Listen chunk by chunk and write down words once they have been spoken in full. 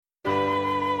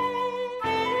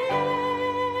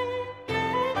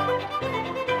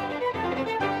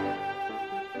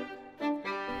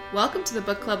Welcome to the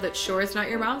book club that sure is not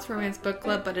your mom's romance book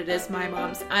club, but it is my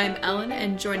mom's. I'm Ellen,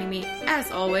 and joining me,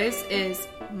 as always, is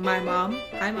my mom.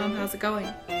 Hi, Mom. How's it going?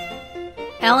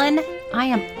 Ellen, I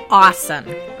am awesome.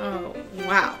 Oh,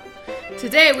 wow.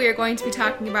 Today we are going to be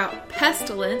talking about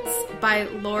Pestilence by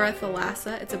Laura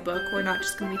Thalassa. It's a book. We're not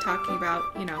just going to be talking about,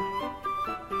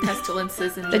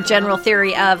 pestilences and the general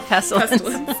theory of pestilence.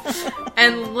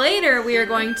 And later we are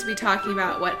going to be talking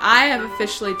about what I have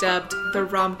officially dubbed the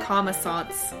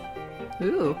rom-com-assance.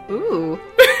 Ooh.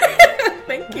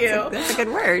 Thank you. That's a good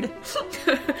word.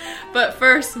 But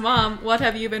first, Mom, what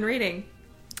have you been reading?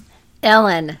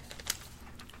 Ellen,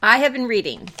 I have been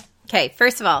reading. Okay,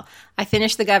 first of all, I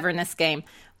finished The Governess Game,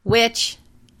 which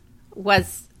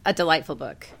was a delightful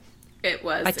book. It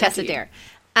was. By Tessa Dare.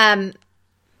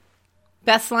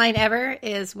 Best line ever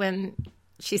is when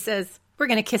she says, "We're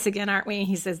going to kiss again, aren't we?" And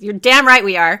he says, "You're damn right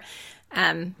we are."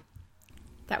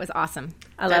 That was awesome.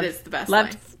 That is the best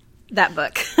loved line. That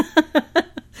book.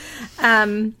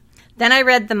 Then I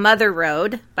read The Mother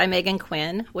Road by Megan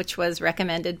Quinn, which was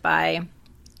recommended by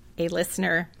a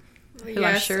listener who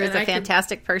I'm sure is a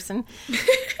fantastic person.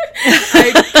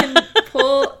 I can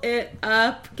pull it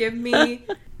up.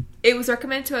 It was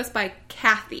recommended to us by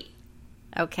Kathy.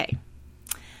 Okay.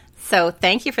 So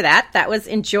thank you for that. That was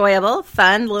enjoyable,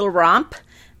 fun, little romp.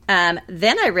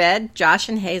 Then I read Josh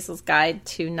and Hazel's Guide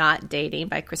to Not Dating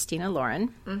by Christina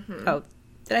Lauren. Mm-hmm. Oh,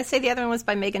 did I say the other one was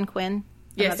by Megan Quinn?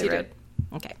 Yes, you did.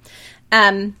 Okay.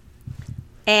 And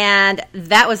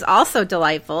that was also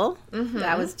delightful. Mm-hmm.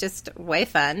 That was just way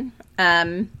fun.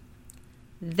 Then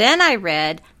I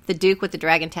read The Duke with the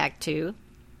Dragon Tattoo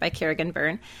by Kerrigan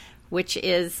Byrne, which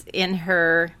is in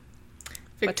her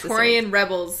Victorian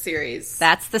Rebels series.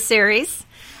 That's the series.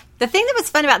 The thing that was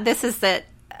fun about this is that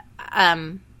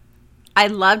I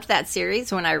loved that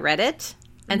series when I read it.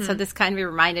 And so this kind of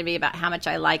reminded me about how much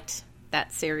I liked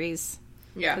that series.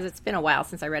 Yeah. Because it's been a while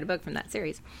since I read a book from that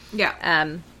series.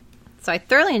 Yeah. So I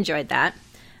thoroughly enjoyed that.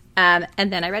 And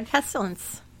then I read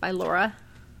Pestilence by Laura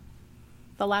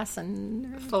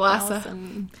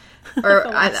Thalassa. Or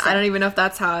I don't even know if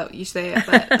that's how you say it,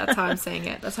 but that's how I'm saying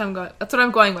it. That's what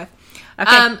I'm going with.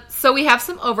 Okay. So we have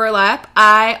some overlap.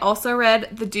 I also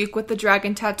read The Duke with the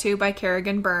Dragon Tattoo by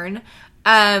Kerrigan Byrne.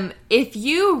 If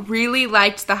you really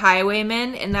liked The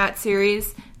Highwaymen in that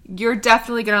series, you're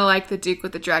definitely going to like The Duke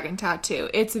with the Dragon Tattoo.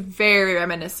 It's very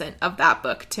reminiscent of that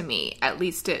book to me. At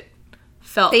least it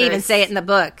felt They even say it in the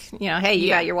book. Hey, you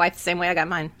got your wife the same way I got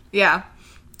mine. Yeah.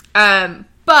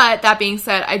 But that being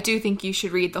said, I do think you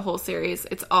should read the whole series.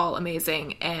 It's all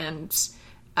amazing. And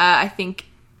I think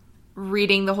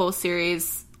reading the whole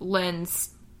series lends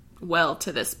well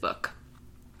to this book.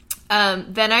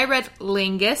 Then I read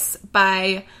Lingus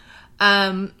by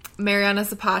Mariana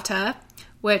Zapata,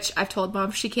 which I've told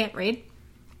Mom she can't read.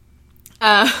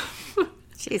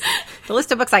 Jeez. The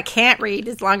list of books I can't read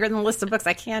is longer than the list of books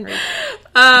I can read.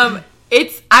 I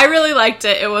really liked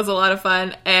it. It was a lot of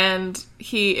fun. And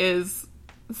he is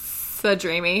so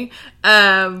dreamy.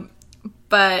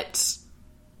 But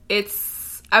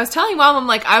I was telling Mom,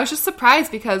 I was just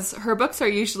surprised because her books are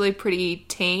usually pretty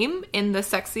tame in the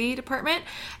sexy department.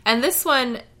 And this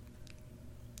one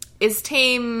is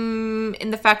tame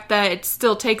in the fact that it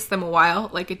still takes them a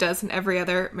while, like it does in every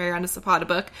other Mariana Zapata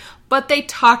book. But they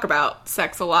talk about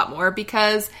sex a lot more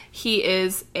because he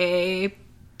is a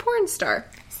porn star.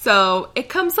 So it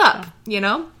comes up,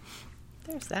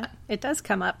 There's that. It does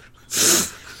come up.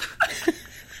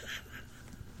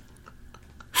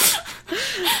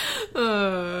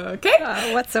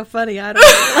 Okay. What's so funny? I don't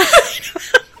know.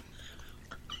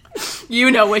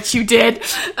 You know what you did. Then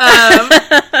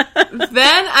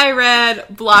I read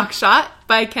Blockshot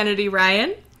by Kennedy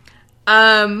Ryan,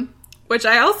 which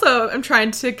I also am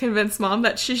trying to convince Mom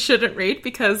that she shouldn't read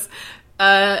because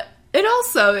it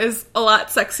also is a lot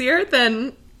sexier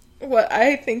than what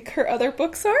I think her other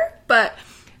books are. But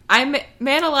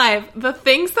man alive, the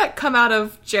things that come out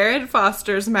of Jared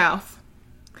Foster's mouth,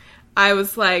 I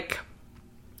was like,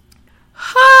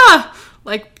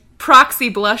 proxy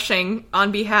blushing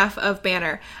on behalf of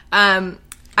Banner. I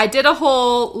did a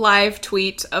whole live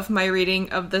tweet of my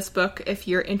reading of this book if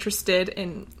you're interested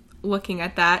in looking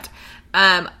at that.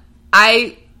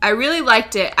 I really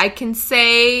liked it. I can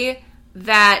say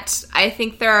that I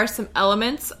think there are some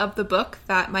elements of the book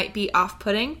that might be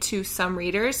off-putting to some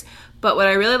readers, but what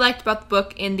I really liked about the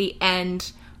book in the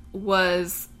end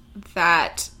was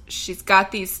that she's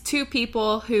got these two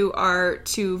people who are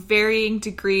to varying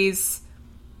degrees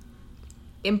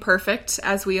imperfect,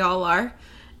 as we all are,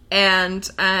 and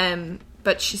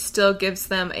but she still gives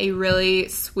them a really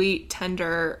sweet,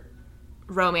 tender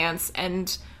romance.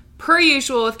 And per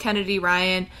usual with Kennedy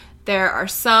Ryan, there are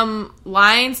some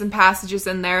lines and passages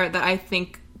in there that I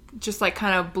think just like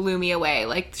kind of blew me away.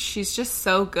 Like she's just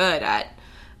so good at,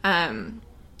 I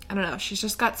don't know, she's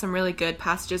just got some really good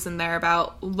passages in there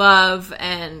about love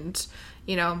and,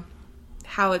 you know,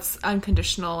 how it's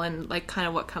unconditional and like kind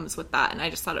of what comes with that. And I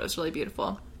just thought it was really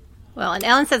beautiful. Well, and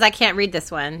Ellen says I can't read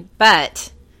this one,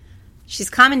 but she's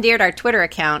commandeered our Twitter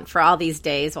account for all these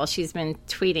days while she's been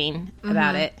tweeting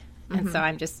about it. And so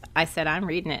I said I'm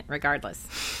reading it regardless.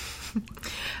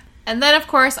 And then, of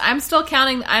course, I'm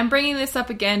bringing this up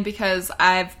again because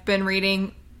I've been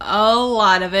reading a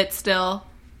lot of it still.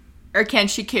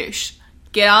 Urkenshi Kush.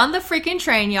 Get on the freaking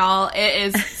train, y'all.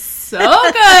 It is so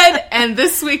good. And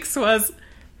this week's was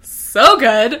so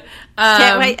good.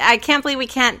 Can't wait. I can't believe we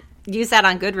can't use that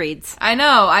on Goodreads. I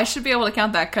know. I should be able to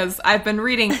count that because I've been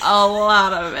reading a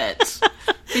lot of it.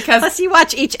 Because plus you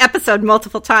watch each episode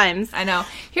multiple times. I know.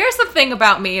 Here's the thing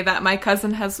about me that my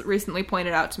cousin has recently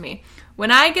pointed out to me.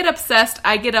 When I get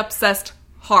obsessed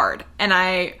hard. And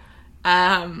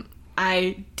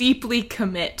I deeply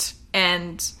commit.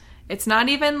 And it's not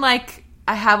even like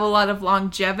I have a lot of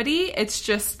longevity. It's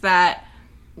just that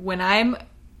when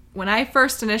I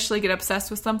first initially get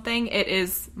obsessed with something, it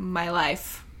is my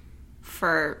life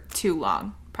for too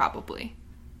long, probably,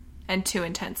 and too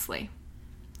intensely.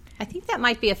 I think that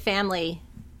might be a family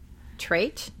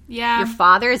trait. Yeah. Your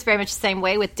father is very much the same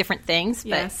way with different things. But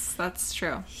yes, that's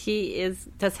true. He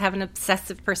does have an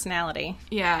obsessive personality.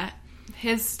 Yeah.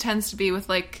 His tends to be with,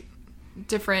 like,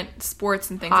 different sports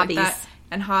and things hobbies. like that.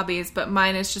 And hobbies. But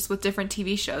mine is just with different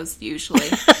TV shows, usually.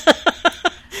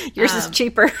 Yours is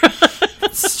cheaper.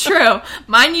 It's true.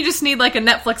 Mine, you just need like a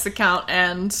Netflix account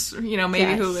and, you know,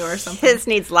 maybe Hulu or something. His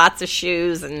needs lots of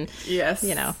shoes and, yes,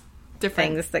 you know,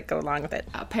 different things that go along with it.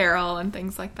 Apparel and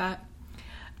things like that.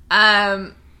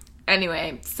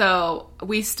 Anyway, so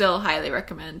we still highly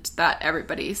recommend that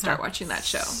everybody start watching that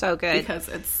show. So good. Because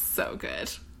it's so good.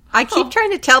 I keep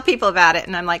trying to tell people about it,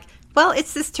 and I'm like, well,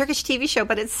 it's this Turkish TV show,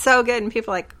 but it's so good. And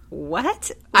people are like, what?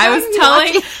 I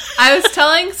was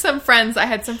telling some friends, I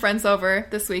had some friends over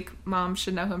this week. Mom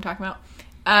should know who I'm talking about.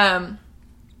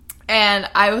 And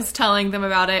I was telling them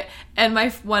about it. And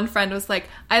my one friend was like,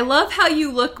 I love how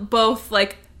you look both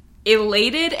like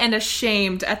elated and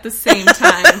ashamed at the same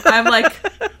time. I'm like,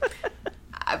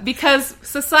 because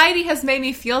society has made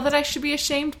me feel that I should be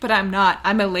ashamed, but I'm not.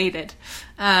 I'm elated.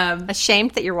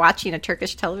 Ashamed that you're watching a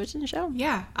Turkish television show?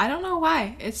 Yeah. I don't know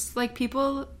why. It's like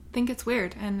people think it's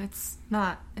weird, and it's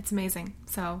not. It's amazing.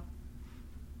 So,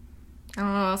 I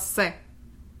don't know what else to say.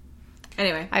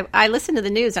 Anyway. I listen to the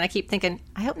news, and I keep thinking,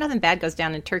 I hope nothing bad goes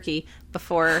down in Turkey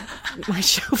before my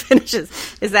show finishes.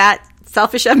 Is that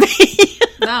selfish of me?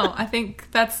 No, I think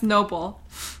that's noble.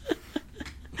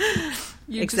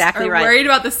 You exactly just are right. Worried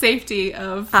about the safety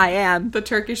of the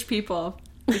Turkish people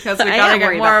because we gotta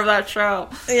get more of that show.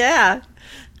 Yeah,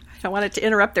 I don't want it to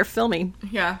interrupt their filming.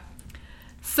 Yeah.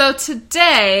 So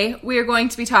today we are going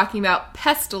to be talking about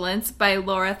Pestilence by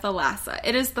Laura Thalassa.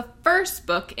 It is the first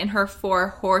book in her Four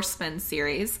Horsemen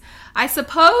series. I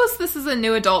suppose this is a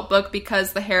new adult book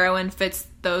because the heroine fits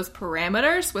those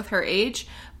parameters with her age,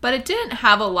 but it didn't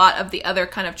have a lot of the other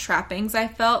kind of trappings I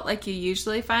felt like you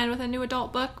usually find with a new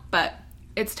adult book, but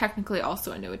it's technically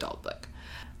also a new adult book.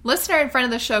 Listener and friend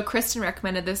of the show, Kristen,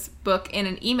 recommended this book in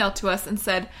an email to us and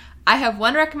said, I have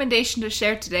one recommendation to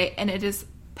share today, and it is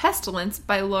Pestilence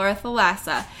by Laura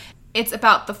Thalassa. It's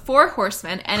about the Four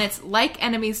Horsemen, and it's like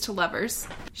enemies to lovers.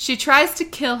 She tries to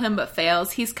kill him but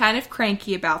fails. He's kind of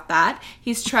cranky about that.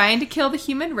 He's trying to kill the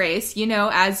human race, you know,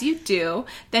 as you do.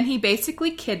 Then he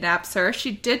basically kidnaps her.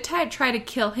 She did try to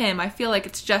kill him. I feel like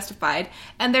it's justified.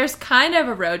 And there's kind of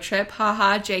a road trip.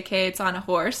 Haha, JK, it's on a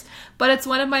horse. But it's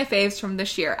one of my faves from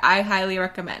this year. I highly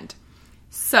recommend.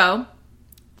 So,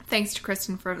 thanks to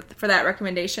Kristen for that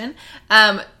recommendation.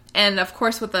 And of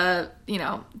course, with a,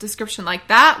 description like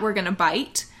that, we're going to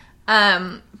bite.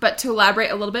 But to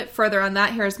elaborate a little bit further on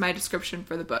that, here's my description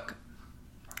for the book.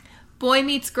 Boy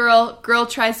meets girl. Girl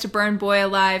tries to burn boy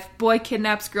alive. Boy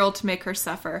kidnaps girl to make her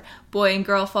suffer. Boy and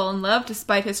girl fall in love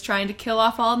despite his trying to kill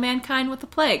off all mankind with the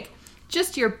plague.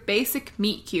 Just your basic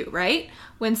meet cute, right?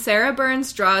 When Sarah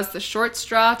Burns draws the short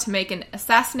straw to make an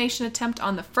assassination attempt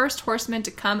on the first horseman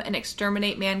to come and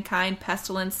exterminate mankind,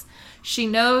 Pestilence, she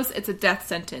knows it's a death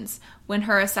sentence. When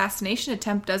her assassination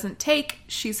attempt doesn't take,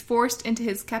 she's forced into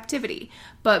his captivity.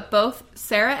 But both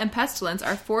Sarah and Pestilence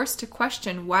are forced to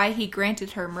question why he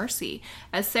granted her mercy,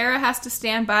 as Sarah has to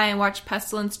stand by and watch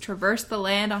Pestilence traverse the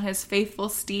land on his faithful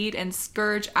steed and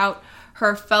scourge out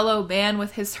her fellow man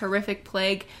with his horrific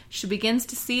plague. She begins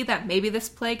to see that maybe this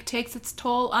plague takes its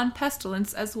toll on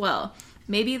Pestilence as well.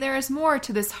 Maybe there is more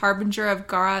to this harbinger of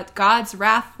God's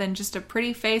wrath than just a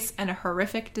pretty face and a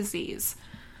horrific disease.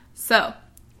 So,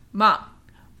 Mom,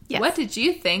 Yes. what did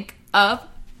you think of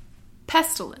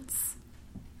Pestilence,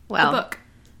 Well, the book?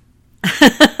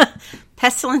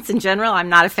 Pestilence in general, I'm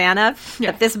not a fan of.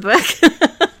 Yeah. But this book,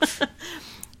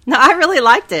 no, I really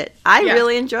liked it. I Yeah.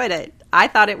 really enjoyed it. I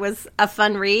thought it was a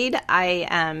fun read.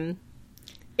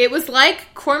 It was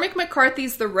like Cormac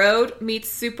McCarthy's The Road meets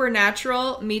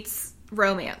Supernatural meets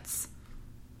romance.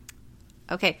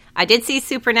 Okay, I did see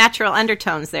supernatural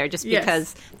undertones there, just Yes.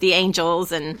 because the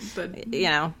angels and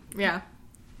Yeah.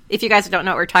 if you guys don't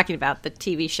know what we're talking about, the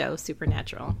TV show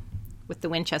Supernatural with the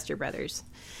Winchester brothers.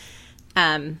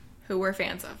 Who we're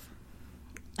fans of.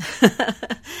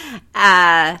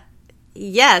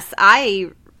 Yes,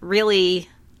 I really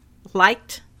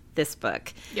liked this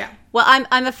book. Yeah. Well,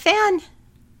 I'm a fan,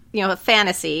 of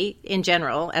fantasy in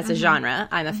general as a genre.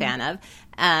 I'm a fan of,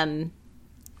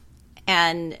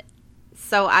 and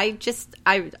so I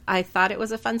thought it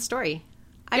was a fun story.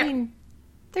 I mean,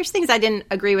 there's things I didn't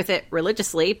agree with it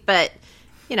religiously, but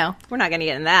we're not going to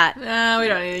get into that. No, we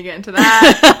don't need to get into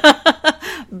that.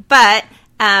 But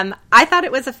I thought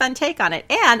it was a fun take on it,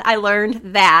 and I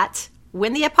learned that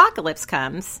when the apocalypse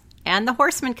comes and the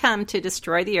horsemen come to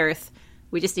destroy the earth,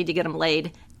 we just need to get them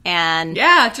laid and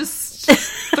Just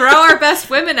throw our best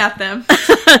women at them.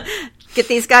 get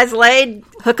these guys laid,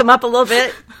 hook them up a little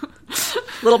bit,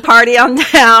 little party on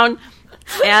down,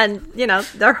 and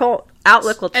their whole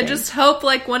outlook will change. And just hope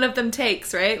one of them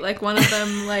takes, right? Like one of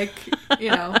them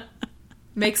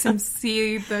makes him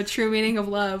see the true meaning of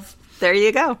love. There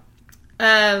you go.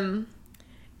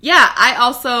 Yeah, I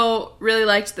also really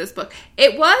liked this book.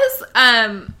 It was,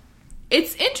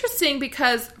 it's interesting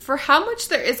because for how much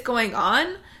there is going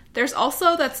on, there's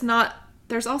also not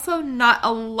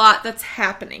a lot that's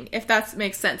happening, if that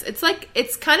makes sense.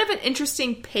 It's kind of an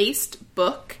interesting paced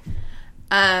book.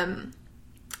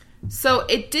 So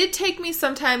it did take me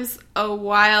sometimes a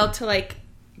while to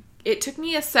it took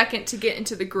me a second to get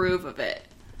into the groove of it.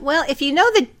 Well, if you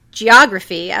know the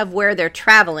geography of where they're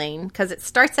traveling, because it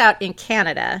starts out in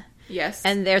Canada. Yes.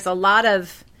 And there's a lot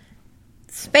of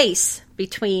space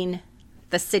between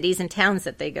the cities and towns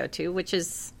that they go to, which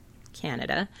is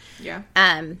Canada. Yeah.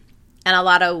 And a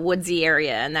lot of woodsy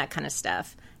area and that kind of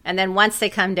stuff. And then once they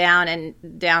come down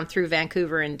through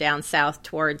Vancouver and down south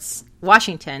towards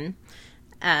Washington,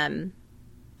 then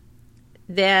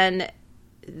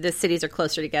the cities are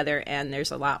closer together and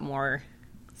there's a lot more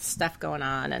stuff going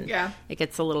on, and it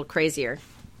gets a little crazier.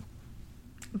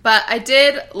 But I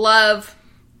did love,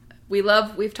 we've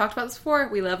talked about this before,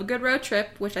 we love a good road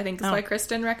trip, which I think is why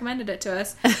Kristen recommended it to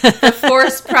us. The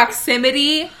forced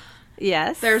proximity.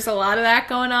 Yes. There's a lot of that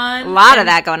going on. A lot of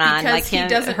that going on. Like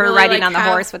her really riding on the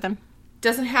horse with him.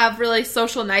 Doesn't have really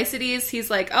social niceties.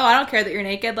 He's like, oh, I don't care that you're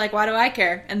naked. Like, why do I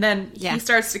care? And then he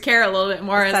starts to care a little bit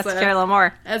more as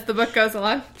the book goes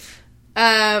along.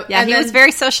 He was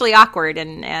very socially awkward,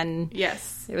 and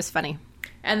yes, it was funny.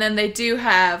 And then they do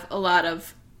have a lot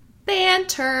of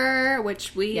banter,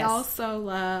 which we also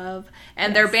love.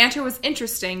 And their banter was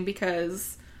interesting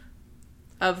because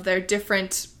of their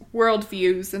different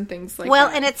worldviews and things like that. Well,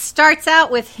 and it starts out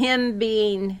with him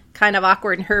being kind of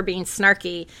awkward and her being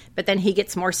snarky, but then he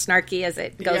gets more snarky as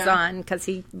it goes on because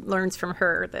he learns from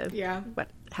her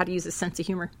how to use a sense of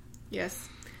humor. Yes.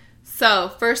 So,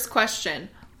 first question.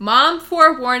 Mom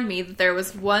forewarned me that there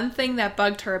was one thing that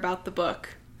bugged her about the book.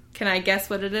 Can I guess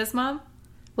what it is, Mom?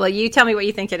 Well, you tell me what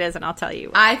you think it is, and I'll tell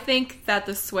you. I think that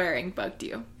the swearing bugged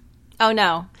you. Oh,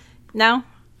 no. No?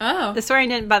 Oh. The swearing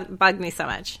didn't bug me so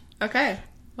much. Okay.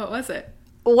 What was it?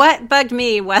 What bugged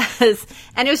me was,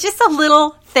 and it was just a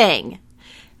little thing,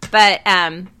 but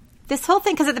this whole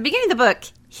thing, because at the beginning of the book,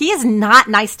 he is not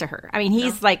nice to her. I mean,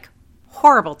 he's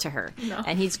horrible to her. No.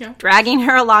 And he's dragging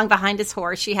her along behind his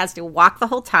horse. She has to walk the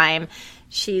whole time.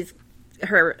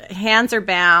 Her hands are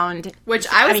bound. Which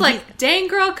I was dang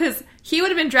girl, because he would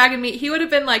have been dragging me, he would have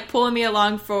been pulling me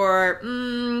along for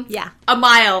a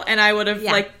mile, and I would have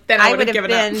then I would have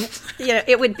given up.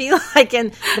 It would be like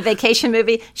in the Vacation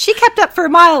movie, she kept up for a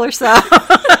mile or so.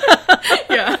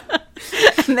 Yeah.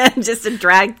 And then just a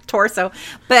dragged torso.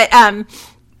 But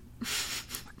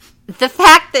the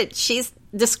fact that she's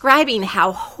describing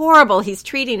how horrible he's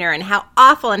treating her and how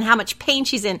awful and how much pain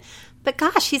she's in. But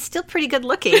gosh, he's still pretty good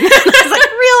looking. I was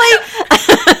like, really?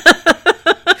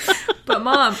 But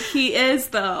Mom, he is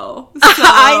though. So.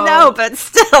 I know, but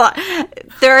still,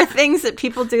 there are things that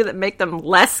people do that make them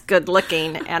less good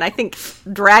looking. And I think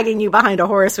dragging you behind a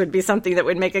horse would be something that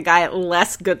would make a guy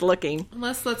less good looking.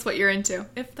 Unless that's what you're into.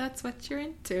 If that's what you're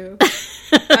into.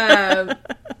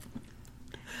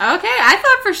 I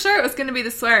thought for sure it was going to be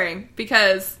the swearing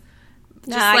because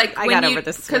just I got over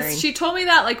the swearing. Because she told me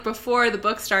that like before the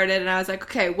book started, and I was like,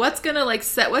 okay, what's going to like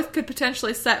what could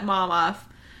potentially set Mom off?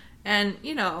 And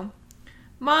you know,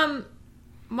 Mom's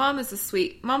a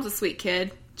sweet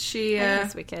kid. She a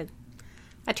sweet kid.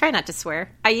 I try not to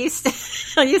swear. I used to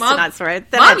to not swear.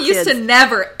 Then Mom used to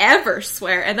never ever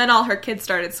swear, and then all her kids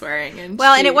started swearing. And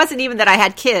and it wasn't even that I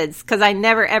had kids because I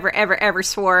never ever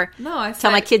swore. No, I until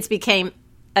my kids became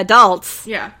adults.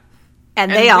 Yeah,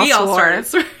 and they all started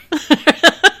swore.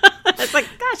 It's like,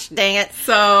 gosh, dang it!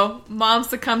 So Mom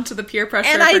succumbed to the peer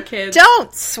pressure of her kids.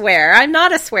 Don't swear. I'm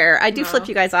not a swearer. I do flip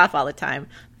you guys off all the time.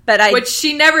 Which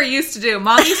she never used to do.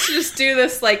 Mom used to just do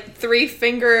this, like,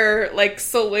 3-finger, like,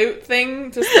 salute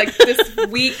thing. Just, like, this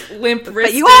weak,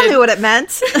 limp-wristed... But you all knew what it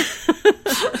meant.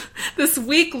 This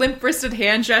weak, limp-wristed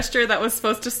hand gesture that was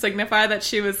supposed to signify that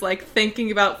she was, like, thinking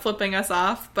about flipping us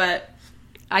off, but...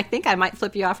 I think I might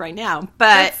flip you off right now,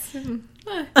 but...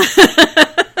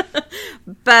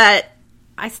 But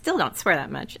I still don't swear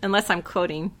that much, unless I'm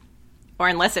quoting, or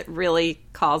unless it really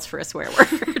calls for a swear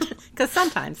word. Because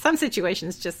sometimes, some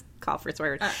situations just call for a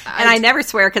swear word. And I never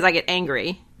swear because I get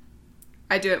angry.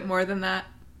 I do it more than that.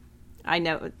 I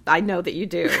know that you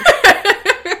do.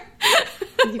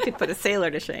 You could put a sailor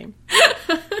to shame.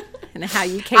 And how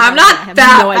you came I'm not that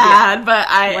bad, but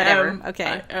I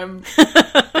am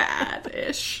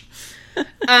bad-ish.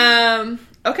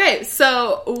 Okay,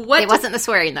 so what... It wasn't the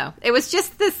swearing, though. It was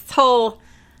just this whole...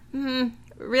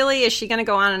 really? Is she going to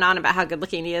go on and on about how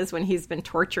good-looking he is when he's been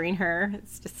torturing her? It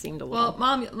just seemed a little... Well,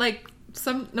 Mom, like,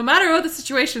 no matter what the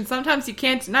situation, sometimes you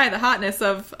can't deny the hotness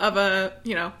of a,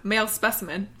 male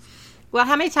specimen. Well,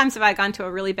 how many times have I gone to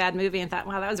a really bad movie and thought,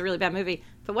 wow, that was a really bad movie,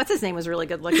 but what's his name was really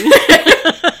good-looking?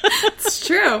 It's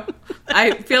true.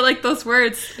 I feel like those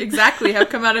words exactly have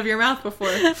come out of your mouth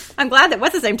before. I'm glad that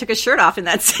what's his name took his shirt off in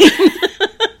that scene.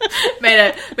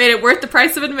 made it worth the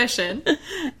price of admission.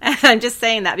 And I'm just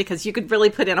saying that because you could really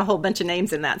put in a whole bunch of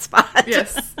names in that spot.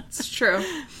 Yes, it's true.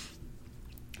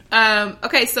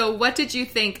 Okay, so what did you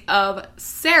think of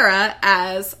Sarah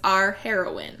as our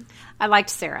heroine? I liked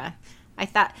Sarah. I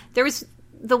thought there was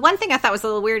the one thing I thought was a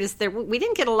little weird is we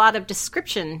didn't get a lot of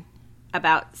description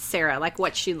about Sarah, like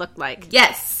what she looked like.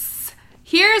 Yes.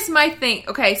 Here's my thing.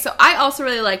 Okay, so I also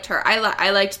really liked her.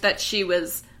 I liked that she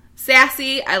was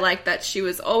sassy. I liked that she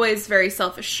was always very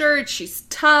self-assured. She's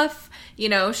tough.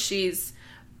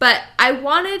 But I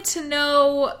wanted to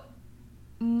know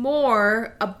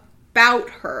more about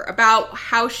her, about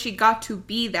how she got to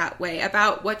be that way,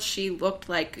 about what she looked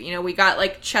like. We got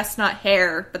like chestnut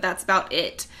hair, but that's about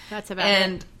it. That's about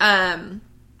it.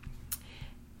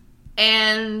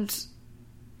 And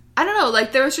I don't know,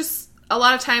 like there was just a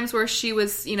lot of times where she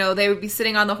was, they would be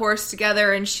sitting on the horse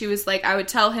together and she was like, I would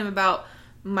tell him about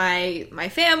my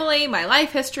family, my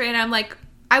life history, and I'm like,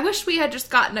 I wish we had just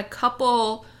gotten a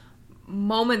couple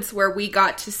moments where we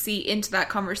got to see into that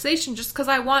conversation, just because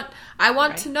I want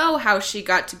right. to know how she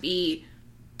got to be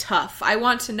tough. I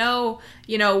want to know,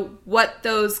 what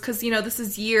those, because, this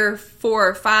is year 4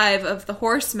 or 5 of the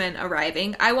Horsemen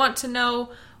arriving. I want to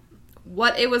know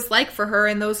what it was like for her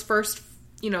in those first,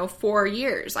 4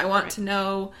 years. I want right. to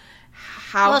know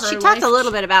how she talked a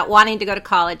little bit about wanting to go to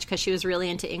college because she was really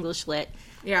into English lit.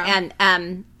 Yeah.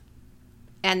 And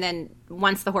then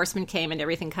once the Horsemen came and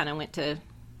everything kind of went to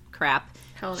crap,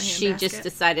 she just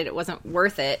decided it wasn't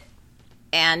worth it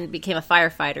and became a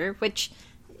firefighter, which,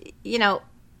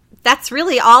 that's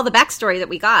really all the backstory that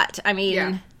we got. I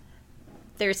mean,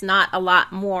 There's not a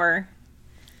lot more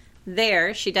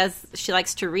there. She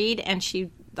likes to read and she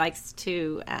likes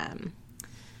to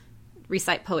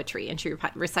recite poetry, and she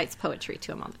recites poetry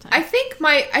to him all the time. I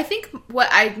think what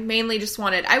I mainly just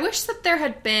wanted, I wish that there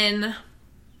had been,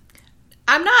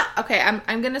 I'm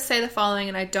going to say the following,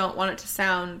 and I don't want it to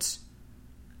sound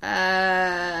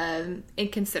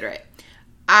inconsiderate.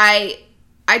 I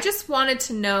just wanted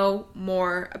to know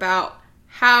more about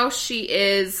how she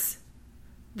is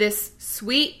this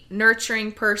sweet,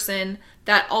 nurturing person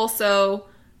that also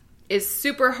is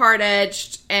super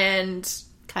hard-edged and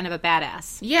kind of a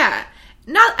badass. Yeah.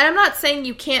 I'm not saying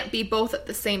you can't be both at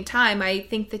the same time. I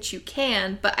think that you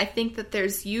can, but I think that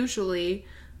there's usually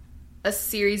a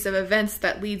series of events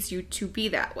that leads you to be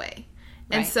that way.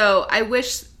 Right. And so I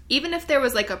wish, even if there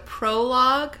was like a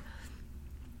prologue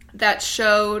that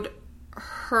showed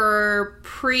her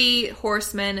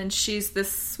pre-Horseman and she's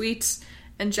this sweet,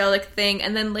 angelic thing,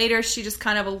 and then later she just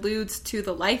kind of alludes to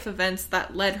the life events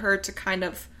that led her to kind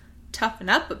of toughen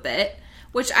up a bit,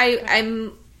 which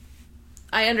I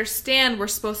understand we're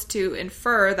supposed to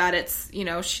infer that it's,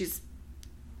 she's,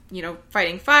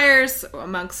 fighting fires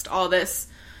amongst all this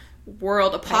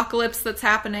world apocalypse that's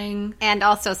happening. And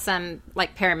also some,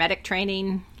 like, paramedic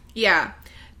training. Yeah.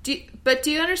 Do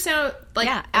you understand, like...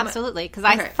 Yeah, absolutely, because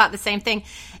I thought the same thing.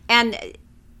 And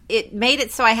it made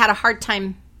it so I had a hard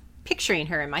time picturing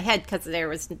her in my head because there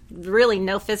was really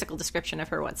no physical description of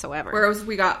her whatsoever. Whereas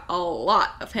we got a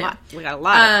lot of him. We got a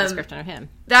lot of description of him.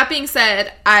 That being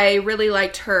said, I really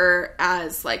liked her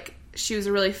as, like, she was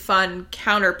a really fun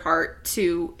counterpart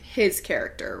to his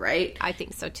character, right? I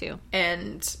think so, too.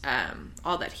 And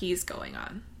all that he's going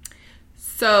on.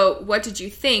 So, what did you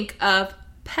think of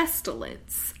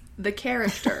Pestilence, the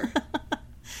character?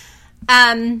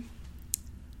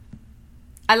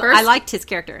 I liked his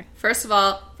character. First of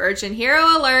all, Virgin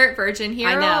Hero alert, Virgin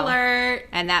Hero alert.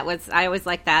 And that was, I always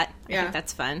like that. Yeah. I think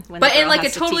that's fun. But in like a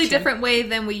totally different way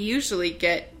than we usually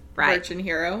get Virgin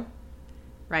Hero.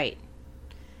 Right.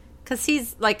 Because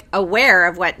he's like aware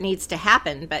of what needs to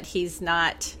happen, but he's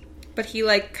not. But he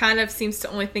like kind of seems to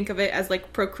only think of it as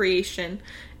like procreation.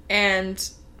 And.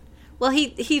 Well, he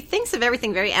thinks of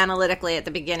everything very analytically at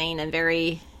the beginning and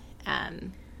very.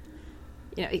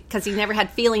 You know, because he never had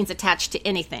feelings attached to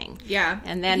anything. Yeah.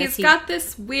 And then he's got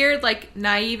this weird, like,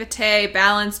 naivete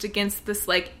balanced against this,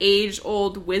 like,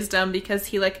 age-old wisdom because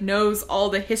he, like, knows all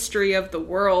the history of the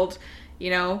world, you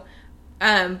know?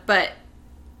 But...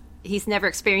 he's never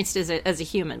experienced as a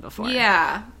human before.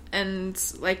 Yeah. And,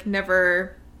 like,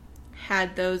 never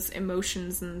had those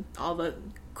emotions and all the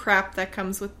crap that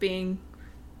comes with being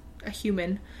a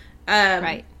human.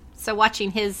 Right. So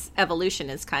watching his evolution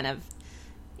is kind of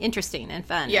interesting and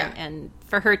fun. Yeah. And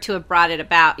for her to have brought it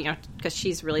about, you know, because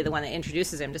she's really the one that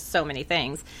introduces him to so many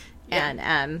things. Yeah.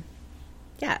 And,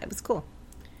 yeah, it was cool.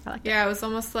 I liked it. Yeah, it was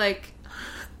almost like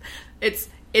it's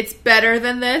better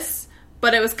than this,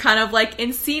 but it was kind of like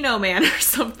Encino Man or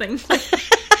something.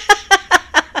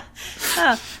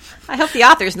 I hope the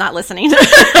author's not listening. No,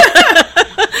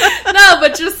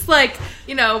 but just like,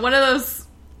 you know, one of those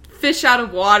fish out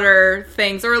of water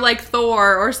things, or like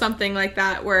Thor or something like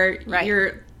that, where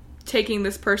you're taking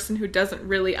this person who doesn't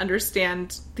really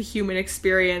understand the human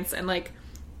experience and like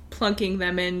plunking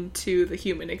them into the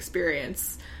human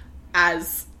experience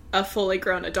as a fully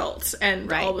grown adult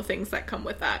and all the things that come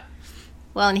with that.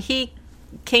 Well, and he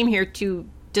came here to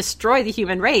destroy the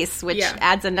human race, which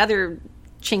adds another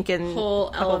chink in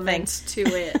whole element to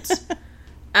it.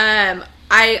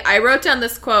 I wrote down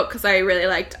this quote because I really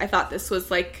I thought this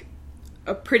was like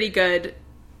a pretty good,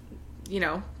 you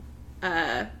know,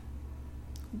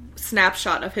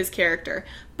 snapshot of his character.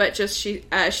 But just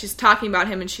she's talking about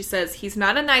him and she says, he's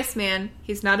not a nice man,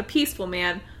 he's not a peaceful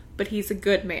man, but he's a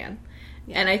good man.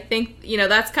 Yeah. And I think, you know,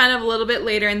 that's kind of a little bit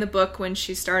later in the book when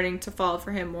she's starting to fall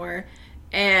for him more.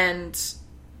 And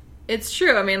it's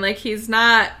true. I mean, like, he's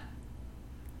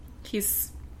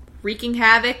wreaking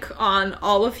havoc on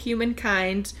all of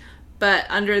humankind, but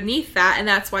underneath that, and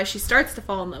that's why she starts to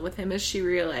fall in love with him, is she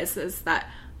realizes that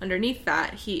underneath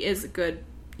that, he is a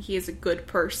good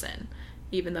person,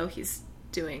 even though he's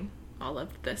doing all of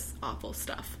this awful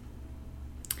stuff.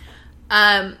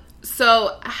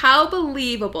 So how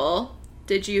believable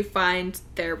did you find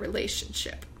their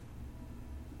relationship?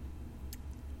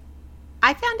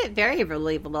 I found it very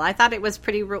believable. I thought it was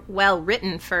pretty well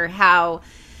written for how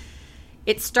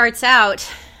it starts out.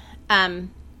 The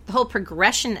whole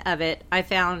progression of it I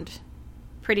found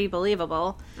pretty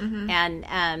believable. Mm-hmm.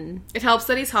 And it helps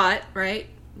that he's hot, right?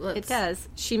 It does.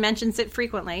 She mentions it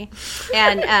frequently.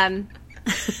 And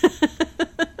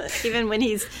even when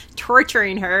he's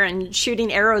torturing her and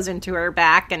shooting arrows into her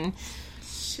back, and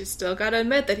she's still got to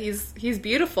admit that he's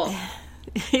beautiful.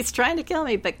 He's trying to kill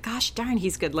me, but gosh darn,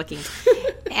 he's good looking.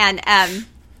 And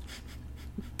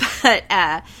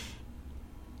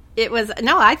it was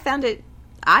I found it.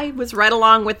 I was right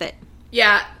along with it.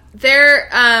 Yeah,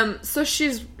 so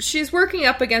she's working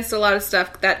up against a lot of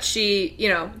stuff that she, you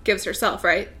know, gives herself,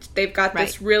 right? They've got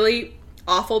this really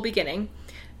awful beginning.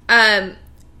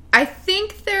 I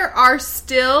think there are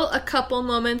still a couple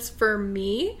moments for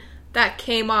me that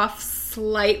came off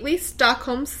slightly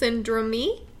Stockholm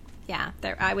Syndrome-y. Yeah,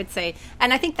 I would say.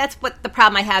 And I think that's what the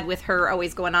problem I had with her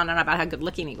always going on and about how good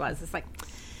looking he was. It's like,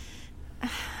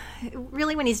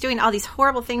 really, when he's doing all these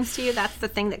horrible things to you, that's the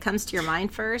thing that comes to your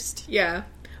mind first? Yeah.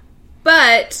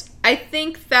 But I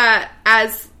think that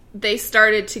as they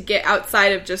started to get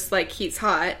outside of just, like, he's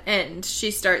hot, and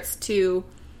she starts to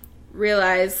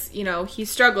realize, you know, he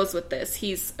struggles with this.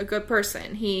 He's a good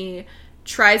person. He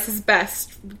tries his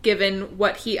best, given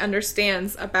what he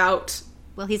understands about...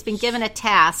 Well, he's been given a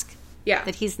task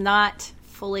that he's not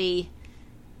fully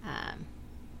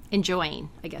enjoying,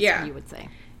 I guess you would say.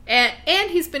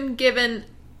 And he's been given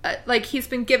like he's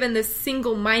been given this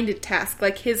single-minded task.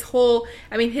 Like his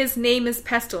name is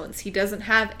Pestilence. He doesn't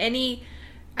have any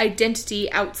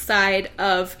identity outside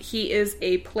of he is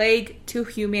a plague to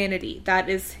humanity. That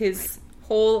is his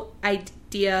whole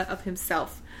idea of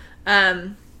himself.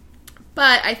 But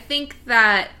I think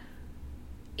that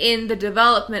in the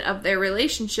development of their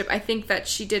relationship, I think that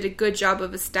she did a good job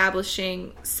of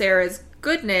establishing Sarah's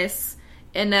goodness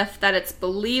enough that it's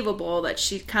believable that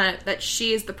she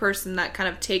is the person that kind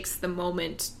of takes the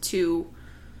moment to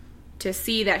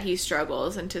see that he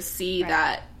struggles and to see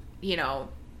that, you know,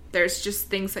 there's just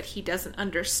things that he doesn't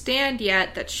understand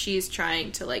yet that she's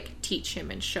trying to, like, teach him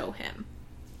and show him.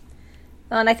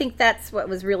 Well, and I think that's what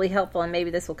was really helpful, and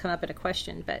maybe this will come up in a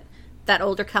question, but that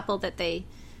older couple that they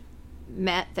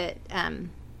met that kind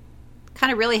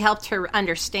of really helped her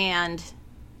understand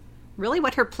really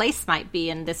what her place might be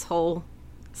in this whole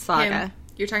saga. Him.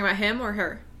 You're talking about him or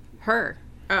her? Her.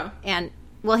 Oh. And,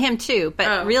 well, him too,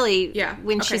 but really,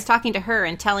 when she's talking to her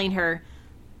and telling her,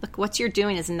 look, what you're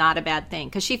doing is not a bad thing.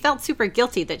 Because she felt super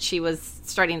guilty that she was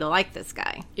starting to like this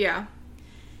guy. Yeah.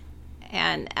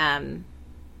 And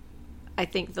I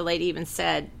think the lady even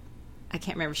said, I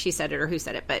can't remember if she said it or who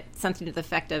said it, but something to the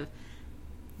effect of,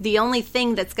 the only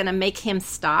thing that's going to make him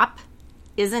stop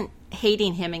isn't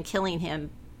hating him and killing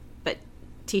him, but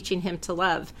teaching him to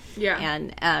love. Yeah.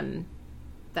 And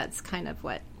that's kind of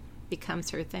what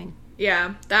becomes her thing.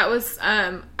 Yeah, that was,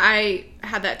 I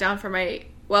had that down for my...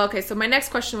 Well, okay, so my next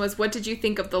question was, what did you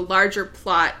think of the larger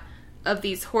plot of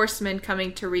these horsemen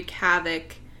coming to wreak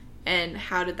havoc, and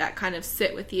how did that kind of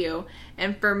sit with you?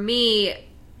 And for me,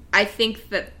 I think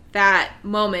that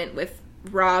moment with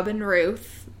Rob and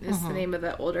Ruth is the name of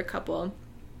the older couple.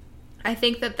 I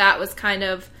think that was kind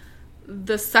of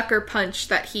the sucker punch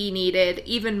that he needed,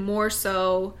 even more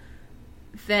so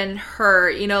than her,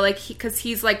 you know, like, because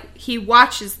he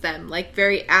watches them, like,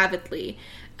 very avidly,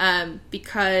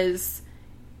 because...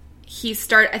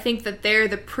 I think that they're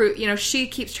the proof, you know, she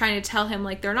keeps trying to tell him,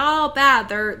 like, they're not all bad,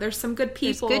 there's some good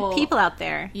people. There's good people out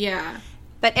there. Yeah.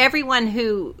 But everyone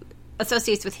who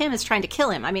associates with him is trying to kill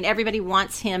him. I mean, everybody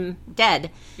wants him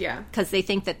dead. Yeah. Because they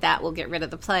think that will get rid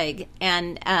of the plague.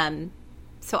 And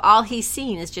so all he's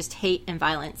seen is just hate and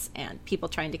violence and people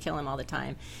trying to kill him all the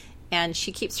time. And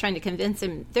she keeps trying to convince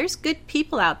him, there's good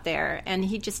people out there, and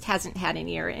he just hasn't had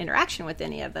any interaction with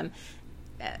any of them,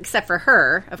 except for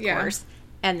her, of course.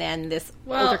 And then this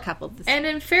older couple. And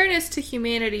in fairness to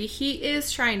humanity, he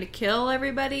is trying to kill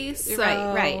everybody. So.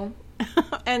 Right.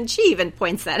 And she even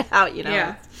points that out, you know.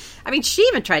 Yeah. I mean, she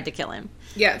even tried to kill him.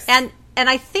 Yes. And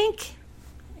I think,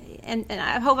 and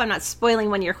I hope I'm not spoiling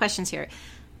one of your questions here,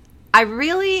 I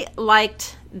really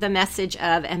liked the message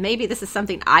of, and maybe this is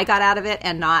something I got out of it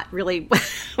and not really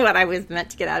what I was meant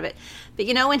to get out of it, but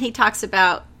you know when he talks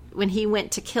about when he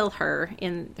went to kill her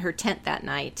in her tent that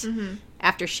night,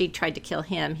 after she tried to kill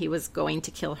him, he was going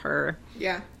to kill her.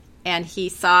 Yeah. And he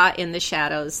saw in the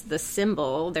shadows their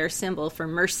symbol for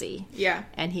mercy. Yeah.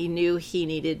 And he knew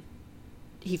he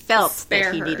felt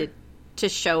that he needed to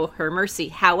show her mercy.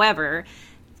 However,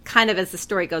 kind of as the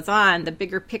story goes on, the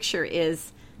bigger picture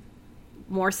is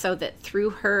more so that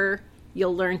through her,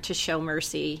 you'll learn to show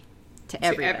mercy to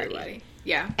everybody.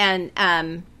 Yeah. And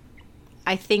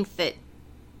I think that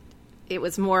it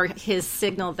was more his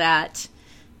signal that,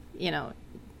 you know,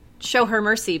 show her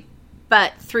mercy,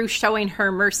 but through showing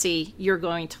her mercy, you're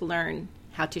going to learn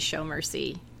how to show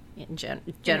mercy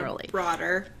generally.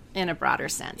 In a broader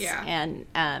sense. Yeah.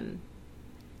 And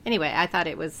anyway, I thought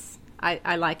it was,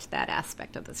 I liked that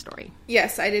aspect of the story.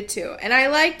 Yes, I did too. And I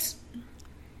liked,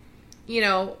 you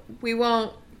know, we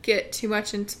won't get too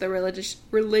much into the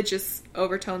religious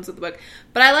overtones of the book,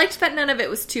 but I liked that none of it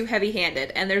was too heavy-handed,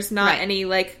 and there's not any,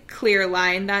 like, clear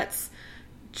line that's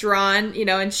drawn, you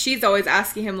know, and she's always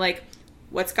asking him, like,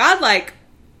 what's God like?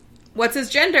 What's his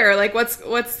gender? Like, what's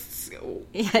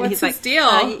his like,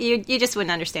 deal? You just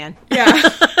wouldn't understand. Yeah.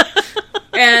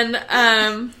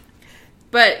 And,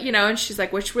 but, you know, and she's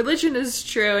like, which religion is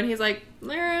true? And he's like,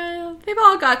 they've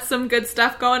all got some good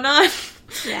stuff going on.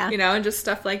 Yeah. You know, and just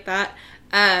stuff like that.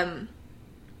 And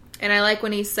I like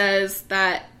when he says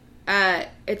that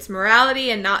it's morality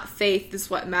and not faith is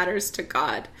what matters to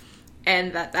God.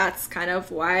 And that's kind of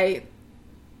why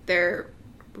they're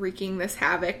wreaking this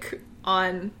havoc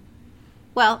on...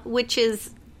 Well, which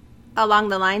is along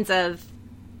the lines of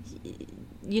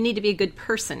you need to be a good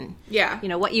person. Yeah. You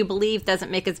know, what you believe doesn't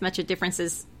make as much a difference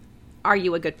as are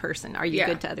you a good person? Are you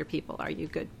good to other people? Are you a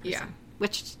good person? Yeah.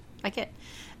 Which I get.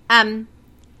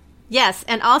 Yes,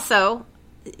 and also,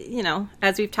 you know,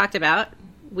 as we've talked about,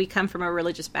 we come from a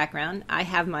religious background. I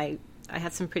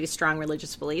have some pretty strong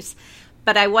religious beliefs,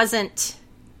 but I wasn't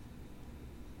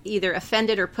either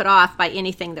offended or put off by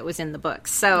anything that was in the book.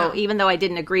 So even though I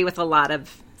didn't agree with a lot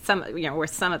of some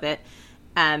of it,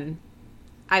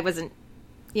 I wasn't,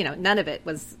 none of it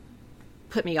was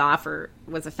put me off or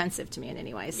was offensive to me in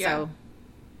any way. So,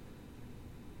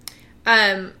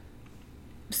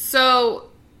 so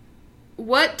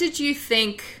what did you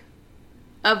think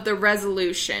of the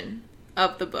resolution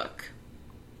of the book?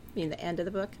 You mean the end of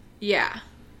the book? Yeah.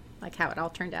 Like how it all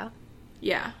turned out?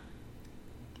 Yeah.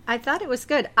 I thought it was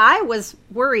good. I was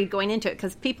worried going into it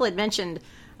because people had mentioned,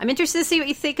 I'm interested to see what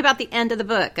you think about the end of the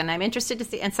book, and I'm interested to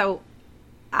see. And so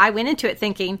I went into it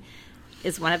thinking,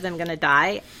 is one of them going to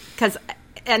die?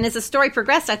 And as the story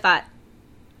progressed, I thought,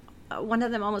 one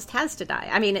of them almost has to die.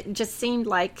 I mean, it just seemed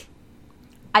like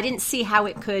I didn't see how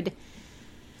it could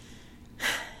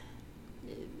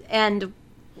end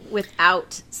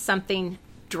without something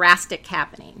drastic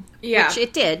happening. Yeah. Which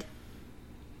it did.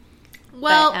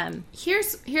 Well, but,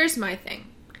 here's my thing.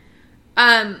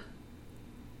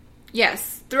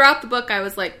 Yes, throughout the book I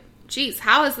was like, geez,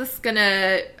 how's this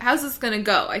gonna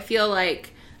go? I feel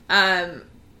like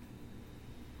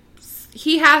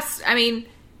he had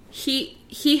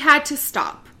to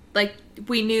stop. Like,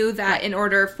 we knew that in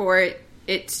order for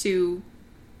it to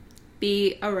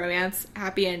be a romance,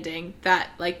 happy ending, that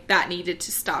needed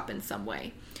to stop in some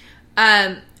way.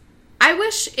 I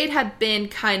wish it had been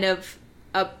kind of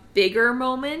a bigger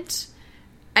moment.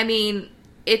 I mean,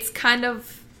 it's kind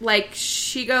of like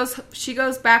she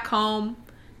goes back home,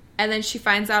 and then she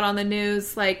finds out on the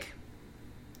news, like,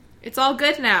 it's all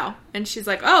good now. And she's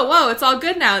like, oh, whoa, it's all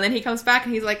good now. And then he comes back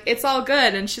and he's like, it's all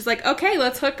good. And she's like, okay,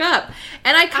 let's hook up.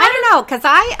 And I don't know, because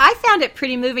I found it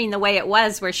pretty moving the way it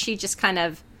was, where she just kind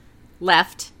of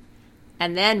left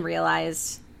and then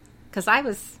realized, because I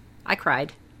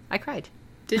cried.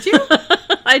 Did you?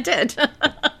 I did.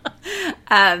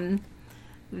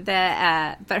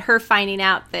 But her finding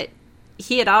out that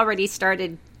he had already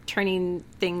started turning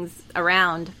things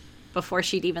around before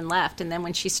she'd even left, and then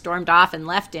when she stormed off and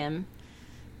left him,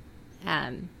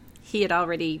 he had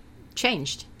already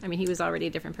changed. I mean, he was already a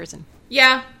different person.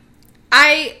 Yeah,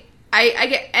 I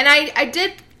get, and I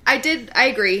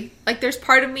agree. Like, there's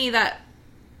part of me that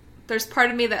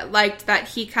liked that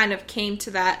he kind of came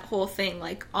to that whole thing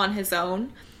like on his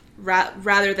own,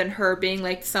 rather than her being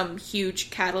like some huge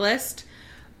catalyst.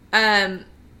 But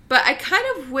I kind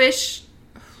of wish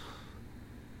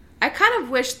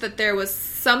that there was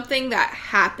something that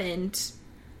happened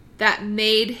that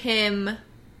made him.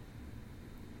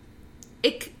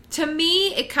 To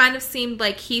me, it kind of seemed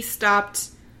like he stopped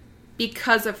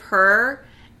because of her.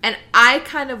 And I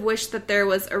kind of wish that there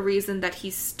was a reason that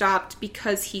he stopped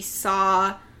because he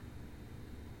saw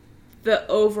the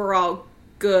overall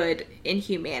good in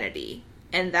humanity,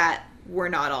 and that we're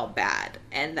not all bad,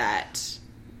 and that...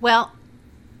 Well,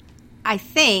 I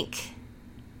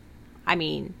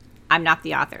mean, I'm not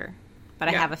the author, but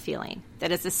I have a feeling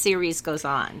that as the series goes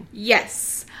on...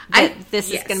 Yes.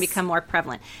 This is going to become more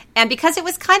prevalent. And because it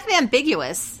was kind of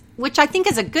ambiguous, which I think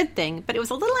is a good thing, but it was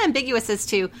a little ambiguous as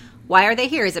to... Why are they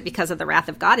here? Is it because of the wrath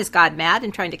of God? Is God mad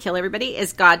and trying to kill everybody?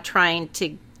 Is God trying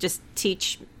to just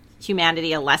teach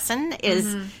humanity a lesson?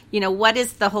 Is, what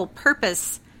is the whole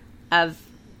purpose of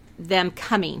them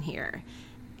coming here?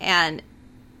 And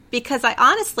because I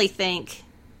honestly think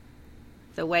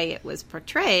the way it was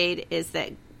portrayed is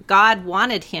that God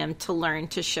wanted him to learn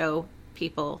to show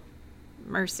people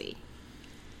mercy.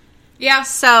 Yeah.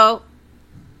 So,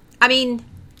 I mean,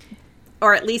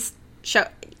 or at least show...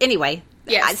 Anyway...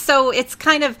 Yes. So it's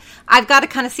kind of, I've got to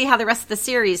kind of see how the rest of the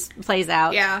series plays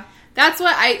out. Yeah. That's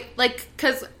what I, like,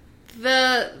 because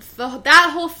that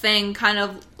whole thing kind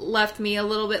of left me a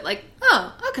little bit like,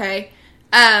 oh, okay.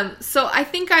 So I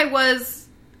think I was...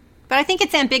 But I think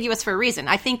it's ambiguous for a reason.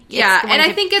 I think it's and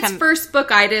I think it's first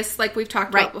bookitis, like we've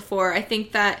talked about before. I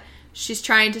think that she's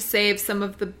trying to save some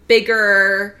of the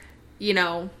bigger,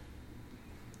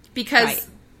 because...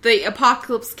 The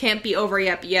apocalypse can't be over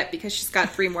yet because she's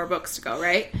got 3 more books to go,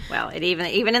 right? Well, it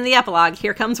even in the epilogue,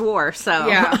 here comes war, so...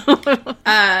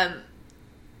 Yeah.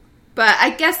 But I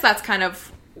guess that's kind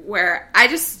of where I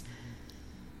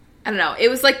don't know. It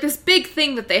was like this big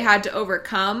thing that they had to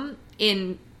overcome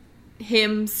in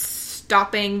him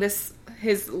stopping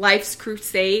his life's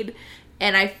crusade.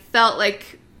 And I felt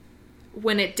like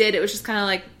when it did, it was just kind of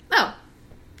like, oh,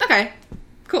 okay,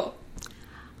 cool.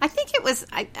 I think it was.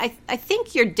 I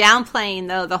think you're downplaying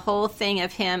though the whole thing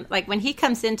of him. Like when he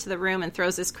comes into the room and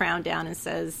throws his crown down and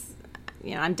says,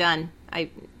 I'm done.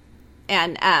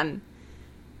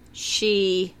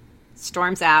 She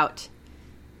storms out.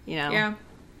 Yeah.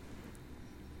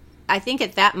 I think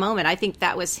at that moment,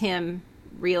 that was him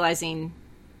realizing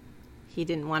he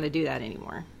didn't want to do that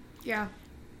anymore. Yeah.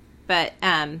 But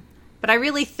I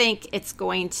really think it's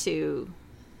going to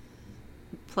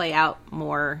play out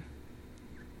more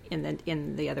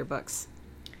in the other books.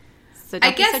 So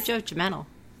don't be so judgmental.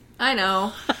 I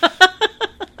know.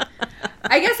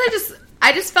 I guess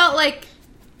I just felt like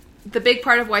the big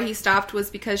part of why he stopped was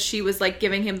because she was like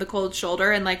giving him the cold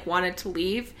shoulder and like wanted to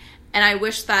leave, and I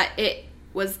wish that it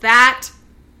was that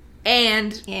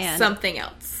and something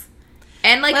else.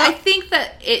 And like, I think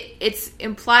that it's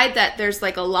implied that there's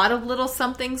like a lot of little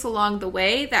somethings along the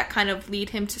way that kind of lead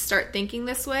him to start thinking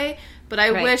this way. But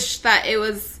I wish that it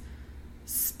was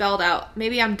spelled out.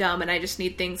 Maybe I'm dumb and I just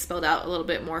need things spelled out a little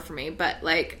bit more for me. But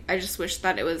like, I just wish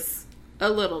that it was a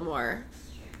little more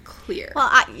clear. Well,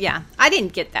 I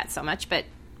didn't get that so much, but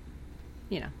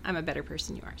you know, I'm a better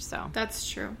person you are. So that's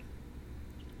true.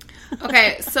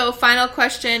 Okay, so final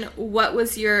question. What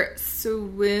was your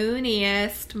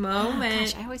swooniest moment? Oh,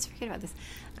 gosh, I always forget about this.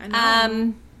 I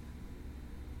know.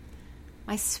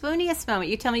 My swooniest moment.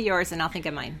 You tell me yours and I'll think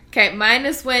of mine. Okay, mine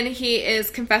is when he is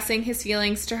confessing his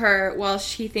feelings to her while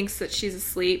she thinks that she's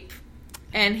asleep.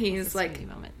 And he's like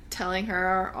telling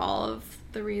her all of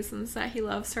the reasons that he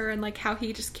loves her and like how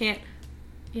he just can't,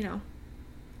 you know,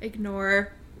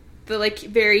 ignore the like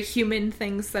very human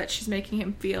things that she's making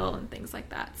him feel and things like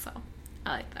that. So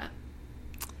I like that.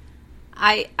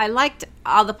 I liked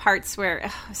all the parts where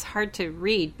it was hard to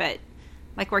read, but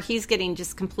like where he's getting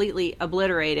just completely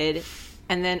obliterated,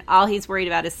 and then all he's worried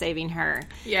about is saving her.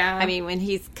 Yeah. I mean, when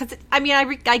he's I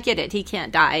get it. He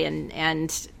can't die,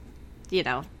 and you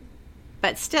know,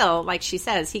 but still, like she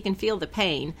says, he can feel the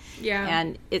pain. Yeah.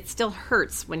 And it still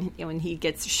hurts when he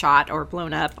gets shot or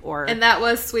blown up or. And that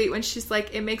was sweet when she's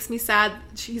like, "It makes me sad."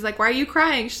 He's like, "Why are you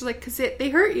crying?" She's like, "'Cause they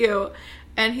hurt you."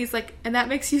 And he's like, "And that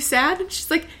makes you sad?" And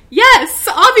she's like, "Yes,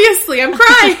 obviously, I'm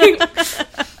crying."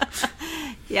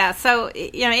 Yeah. So,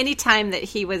 you know, anytime that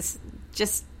he was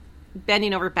just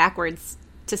bending over backwards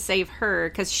to save her,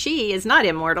 because she is not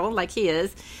immortal like he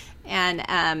is,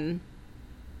 and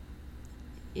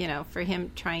you know, for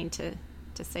him trying to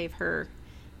save her,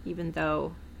 even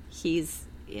though he's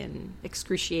in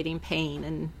excruciating pain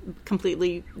and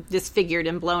completely disfigured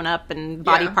and blown up and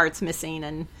body parts missing,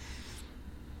 and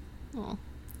I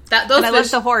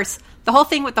love the horse. The whole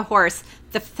thing with the horse,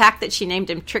 the fact that she named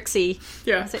him Trixie.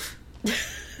 Yeah.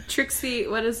 Trixie,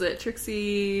 what is it?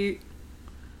 Trixie...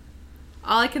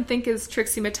 All I can think is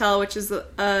Trixie Mattel, which is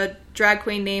a drag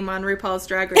queen name on RuPaul's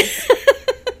Drag Race.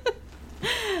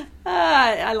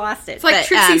 I lost it. It's like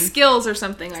Trixie Skills or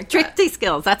something like that. Trixie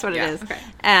Skills, that's what it is. Okay.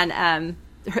 And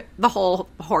the whole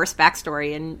horse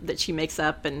backstory and that she makes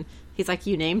up, and he's like,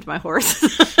 "You named my horse."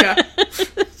 Yeah.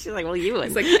 She's like, "Well, you would."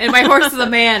 He's like, "And my horse is a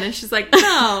man," and she's like,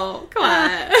 "No, come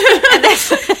on."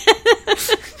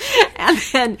 And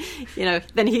then, you know,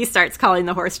 then he starts calling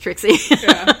the horse Trixie.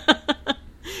 Yeah.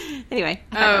 Anyway,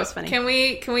 I thought that was funny.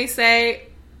 Can we say,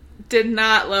 did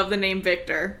not love the name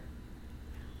Victor?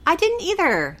 I didn't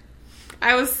either.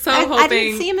 I was hoping... I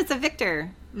didn't see him as a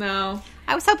Victor. No.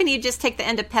 I was hoping he'd just take the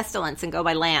end of Pestilence and go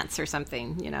by Lance or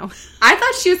something, you know. I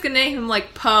thought she was going to name him,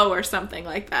 like, Poe or something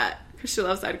like that, because she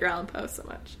loves Edgar Allan Poe so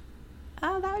much.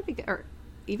 Oh, that would be good. Or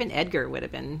even Edgar would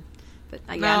have been... But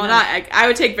no, not Ed. I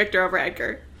would take Victor over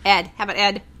Edgar. Ed. How about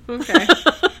Ed? Okay.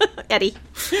 Eddie.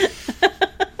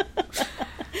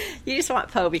 You just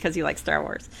want Poe because you like Star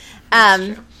Wars. That's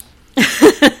true.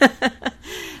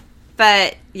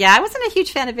 But yeah, I wasn't a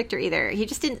huge fan of Victor either. He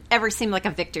just didn't ever seem like a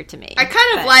Victor to me. I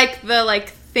kind of like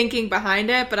the thinking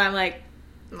behind it, but I'm like,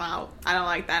 no, I don't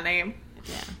like that name.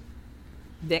 Yeah.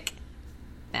 Vic.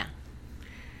 Nah.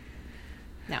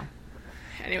 No.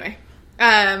 Anyway.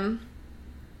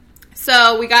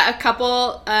 So we got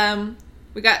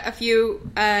a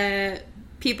few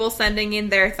people sending in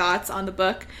their thoughts on the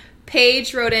book.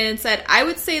 Paige wrote in and said, "I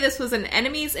would say this was an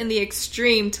enemies in the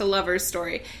extreme to lovers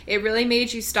story. It really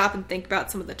made you stop and think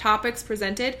about some of the topics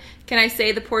presented. Can I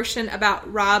say the portion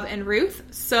about Rob and Ruth?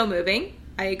 So moving."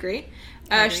 I agree.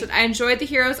 She said, "I enjoyed the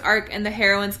hero's arc and the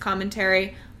heroine's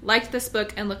commentary. Liked this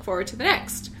book and look forward to the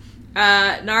next."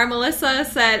 Nara Melissa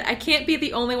said, "I can't be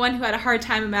the only one who had a hard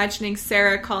time imagining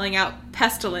Sarah calling out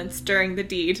pestilence during the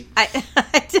deed."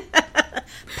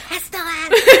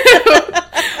 Pestilence!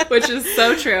 Which is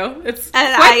so true. It's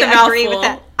and quite the mouthful. Agree with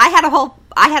that.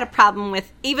 I had a problem with,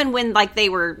 even when they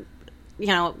were, you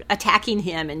know, attacking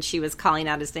him and she was calling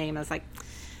out his name, I was like,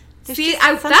 see,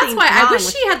 that's why I wish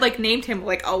she had named him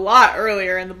a lot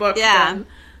earlier in the book than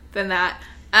that.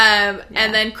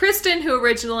 And then Kristen, who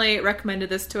originally recommended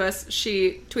this to us,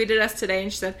 she tweeted us today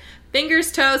and she said,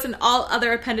 "Fingers, toes, and all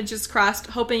other appendages crossed.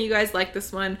 Hoping you guys like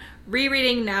this one.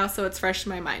 Rereading now so it's fresh in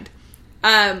my mind."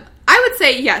 I I would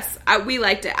say yes. We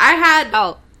liked it.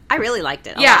 I really liked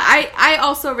it. Yeah, I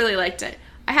also really liked it.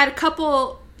 I had a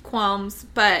couple qualms,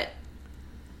 but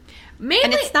mainly...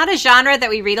 And it's not a genre that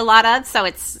we read a lot of, so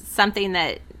it's something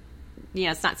that,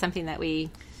 it's not something that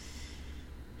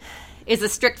is a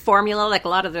strict formula, like a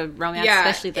lot of the romance,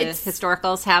 especially the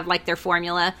historicals, have, like, their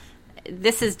formula.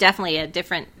 This is definitely a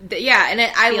different... Yeah, and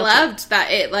I loved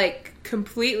that it, like,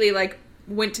 completely, like,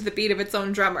 went to the beat of its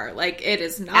own drummer. Like, it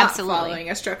is not following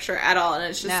a structure at all, and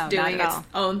it's just doing its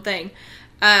own thing.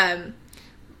 I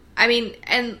mean,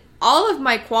 and all of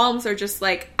my qualms are just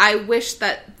like, I wish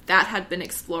that had been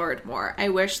explored more. I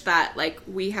wish that, like,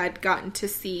 we had gotten to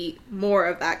see more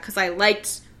of that, because I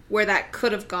liked where that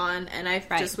could have gone, and I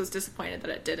just was disappointed that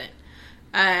it didn't.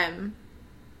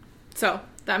 So,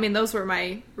 I mean, those were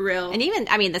my real... And even,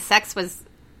 I mean, the sex was...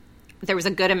 There was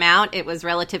a good amount. It was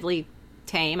relatively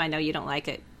tame. I know you don't like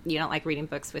it. You don't like reading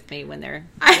books with me when they're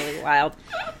really wild.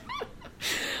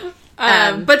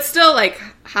 But still, like,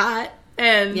 hot.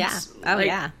 And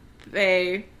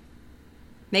they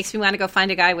makes me want to go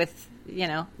find a guy with,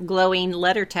 glowing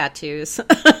letter tattoos.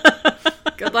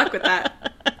 Good luck with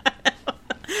that.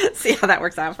 See how that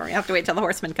works out for me. I have to wait till the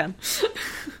horsemen come.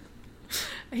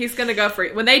 He's gonna go for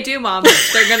you. When they do, Mom,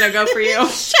 they're gonna go for you.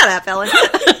 Shut up, Ellen.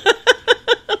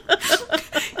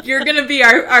 You're gonna be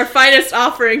our finest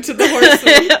offering to the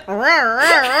horsemen.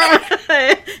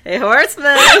 Hey,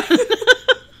 horseman.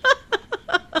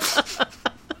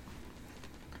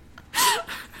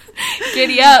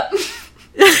 Giddy up.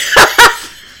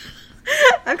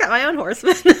 I've got my own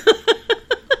horseman.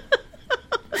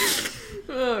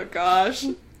 Oh, gosh.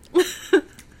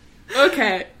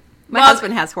 Okay. My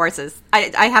husband has horses.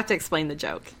 I have to explain the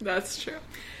joke. That's true.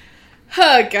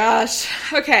 Oh, gosh.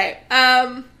 Okay.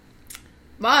 Mom,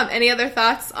 any other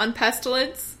thoughts on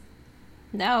Pestilence?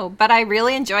 No, but I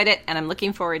really enjoyed it, and I'm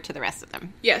looking forward to the rest of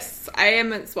them. Yes, I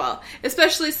am as well.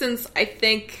 Especially since I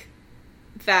think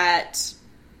that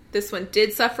this one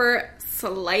did suffer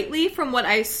slightly from what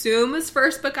I assume is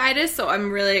first bookitis, so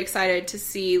I'm really excited to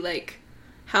see, like,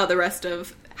 how the rest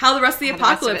of the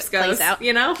apocalypse goes. Out.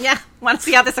 Yeah, want to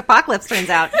see how this apocalypse turns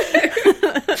out.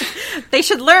 They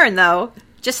should learn, though.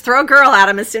 Just throw a girl at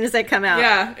them as soon as they come out.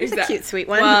 Yeah, exactly. A cute, sweet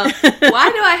one. Well,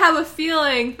 why do I have a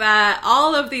feeling that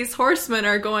all of these horsemen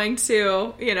are going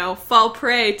to, fall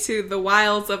prey to the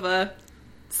wiles of a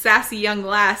sassy young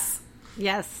lass?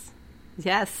 Yes.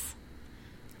 I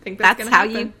think that's gonna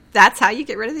happen. That's how you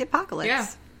get rid of the apocalypse. Yeah.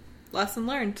 Lesson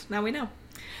learned. Now we know.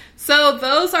 So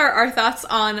those are our thoughts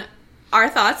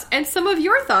and some of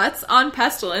your thoughts on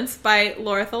Pestilence by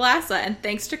Laura Thalassa. And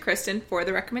thanks to Kristen for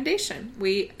the recommendation.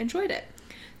 We enjoyed it.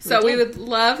 So we would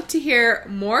love to hear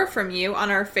more from you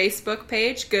on our Facebook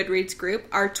page, Goodreads group,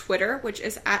 our Twitter, which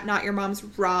is at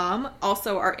NotYourMomsRom,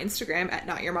 also our Instagram at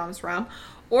NotYourMomsRom,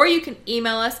 or you can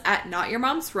email us at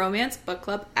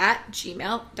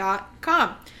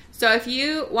notyourmomsromancebookclub@gmail.com. So if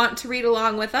you want to read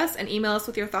along with us and email us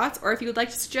with your thoughts, or if you would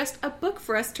like to suggest a book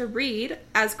for us to read,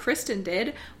 as Kristen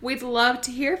did, we'd love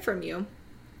to hear from you.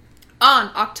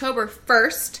 On October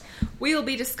 1st, we will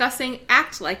be discussing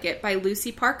Act Like It by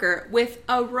Lucy Parker with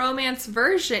a romance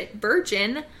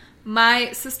virgin,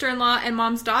 my sister-in-law and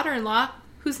mom's daughter-in-law,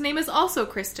 whose name is also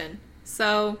Kristen.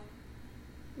 So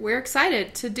we're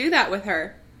excited to do that with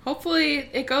her.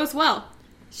 Hopefully it goes well.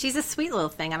 She's a sweet little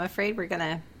thing. I'm afraid we're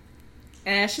going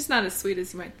to... she's not as sweet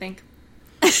as you might think.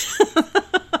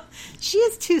 She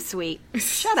is too sweet.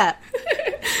 Shut up.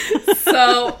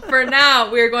 So, for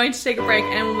now, we're going to take a break,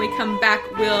 and when we come back,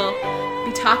 we'll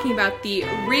be talking about the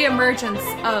reemergence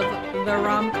of the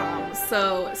rom-com.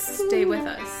 So, stay with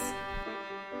us.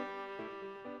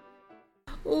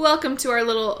 Welcome to our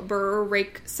little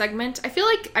break segment.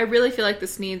 I really feel like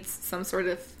this needs some sort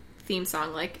of theme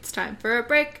song, like it's time for a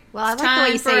break. Well, I like the way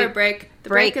you say a break. The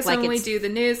break is like when we do the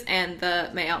news and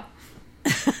the mail.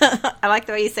 I like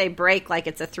the way you say break like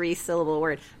it's a 3-syllable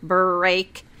word.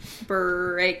 Break.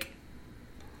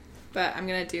 But I'm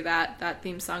going to do that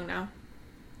theme song now.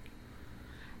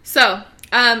 So,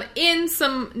 in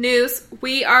some news,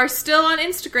 we are still on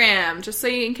Instagram, just so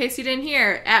in case you didn't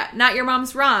hear, at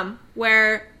NotYourMomsRom,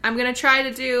 where I'm going to try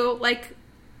to do, like,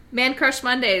 Man Crush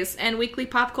Mondays and weekly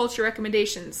pop culture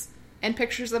recommendations and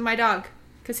pictures of my dog,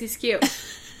 because he's cute.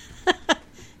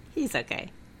 He's okay.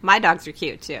 My dogs are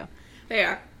cute, too. They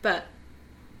are, but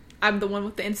I'm the one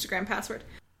with the Instagram password.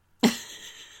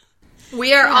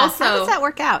 We are also... How does that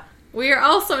work out? We are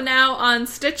also now on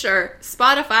Stitcher,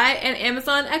 Spotify, and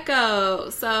Amazon Echo,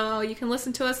 so you can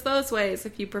listen to us those ways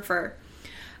if you prefer.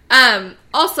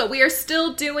 Also, we are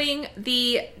still doing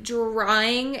the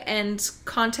drawing and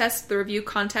contest, the review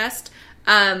contest.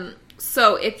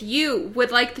 So if you would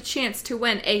like the chance to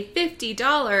win a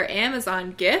 $50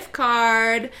 Amazon gift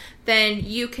card, then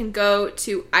you can go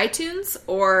to iTunes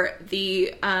or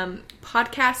the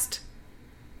podcast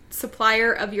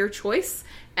supplier of your choice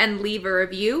and leave a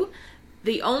review.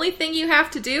 The only thing you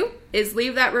have to do is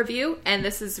leave that review, and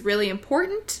this is really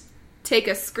important. Take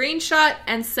a screenshot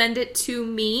and send it to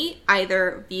me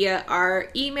either via our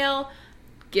email,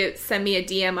 send me a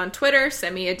DM on Twitter,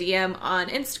 send me a DM on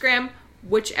Instagram,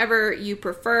 whichever you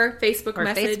prefer, Facebook or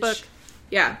message. Facebook.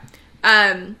 Yeah.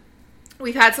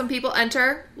 We've had some people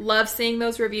enter. Love seeing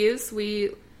those reviews. We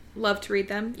love to read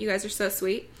them. You guys are so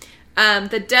sweet.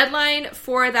 The deadline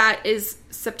for that is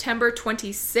September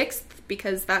 26th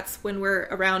because that's when we're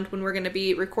going to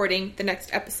be recording the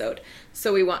next episode.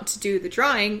 So we want to do the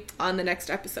drawing on the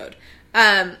next episode.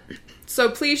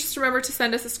 So please just remember to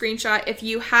send us a screenshot. If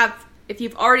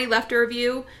you've already left a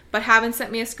review but haven't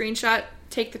sent me a screenshot,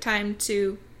 take the time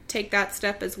to take that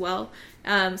step as well,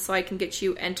 so I can get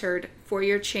you entered for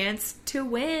your chance to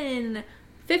win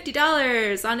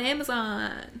 $50 on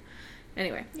Amazon.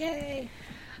 Anyway. Yay.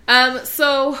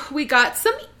 So we got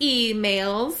some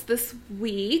emails this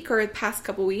week, or the past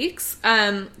couple weeks.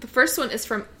 The first one is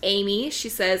from Amy. She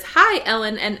says, "Hi,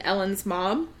 Ellen and Ellen's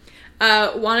mom.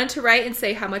 Wanted to write and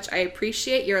say how much I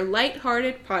appreciate your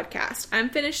lighthearted podcast. I'm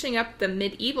finishing up the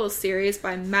Medieval series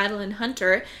by Madeline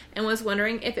Hunter and was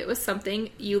wondering if it was something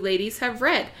you ladies have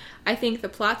read. I think the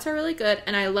plots are really good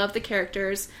and I love the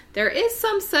characters. There is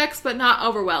some sex, but not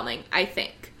overwhelming, I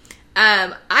think.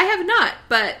 I have not,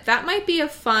 but that might be a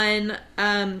fun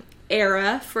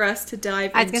era for us to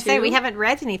dive into. I was going to say, we haven't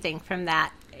read anything from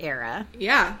that era.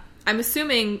 Yeah. I'm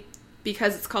assuming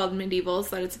because it's called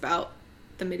Medievals that it's about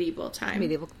the medieval time.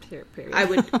 Medieval period. I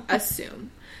would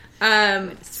assume.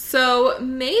 So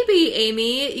maybe,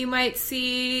 Amy, you might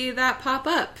see that pop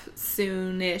up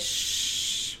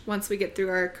soonish once we get through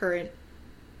our current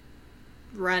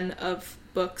run of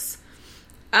books.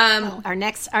 Our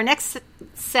next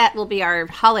set will be our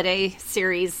holiday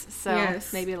series, so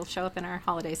yes. Maybe it'll show up in our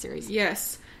holiday series.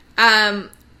 Yes.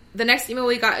 The next email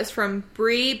we got is from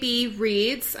Bree B.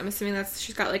 Reads. I'm assuming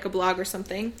she's got like a blog or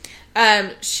something.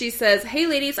 She says, "Hey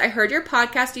ladies, I heard your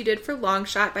podcast you did for Long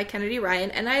Shot by Kennedy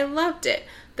Ryan, and I loved it.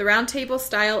 The roundtable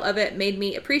style of it made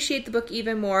me appreciate the book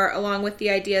even more, along with the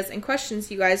ideas and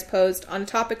questions you guys posed on a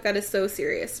topic that is so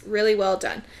serious. Really well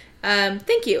done.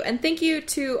 Thank you. And thank you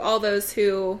to all those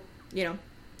who,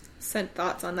 sent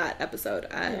thoughts on that episode.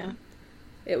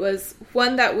 It was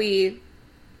one that we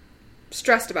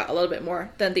stressed about a little bit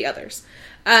more than the others.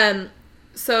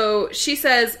 So she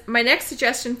says, my next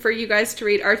suggestion for you guys to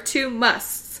read are two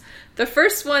musts. The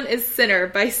first one is Sinner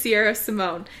by Sierra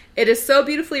Simone. It is so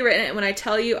beautifully written, and when I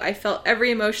tell you I felt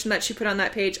every emotion that she put on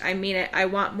that page, I mean it. I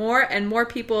want more and more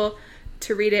people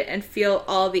to read it and feel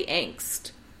all the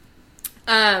angst."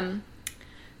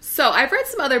 So I've read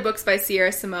some other books by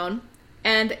Sierra Simone,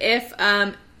 and if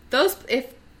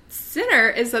Sinner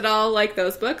is at all like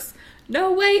those books,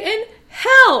 no way in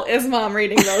hell is Mom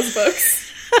reading those books.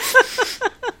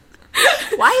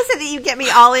 Why is it that you get me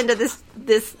all into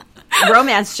this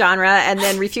romance genre and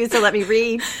then refuse to let me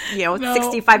read,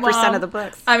 65% of the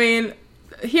books? I mean,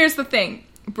 here's the thing.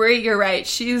 Brie, you're right.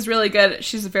 She's really good.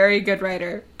 She's a very good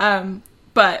writer.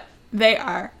 But they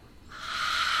are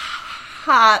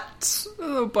hot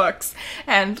books.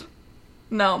 And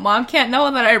no, Mom can't know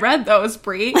that I read those,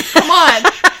 Brie. Come on.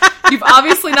 You've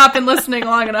obviously not been listening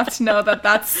long enough to know that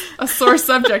that's a sore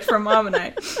subject for Mom and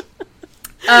I.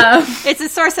 It's a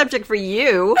sore subject for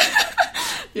you.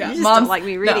 Yeah, you just don't like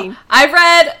me reading.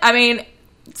 No.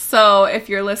 So if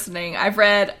you're listening, I've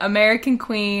read American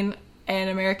Queen and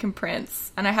American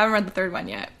Prince, and I haven't read the third one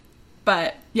yet.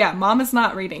 But yeah, Mom is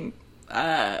not reading.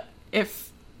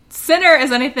 If Sinner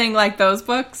is anything like those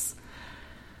books,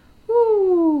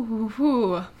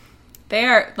 they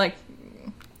are like...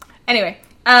 Anyway,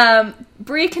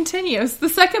 Bree continues. The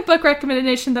second book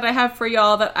recommendation that I have for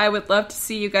y'all that I would love to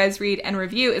see you guys read and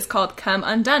review is called Come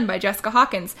Undone by Jessica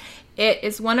Hawkins. It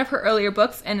is one of her earlier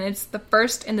books, and it's the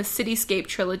first in the Cityscape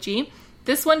trilogy.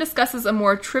 This one discusses a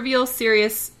more trivial,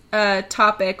 serious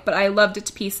topic, but I loved it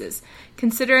to pieces.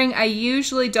 Considering I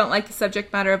usually don't like the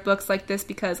subject matter of books like this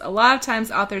because a lot of times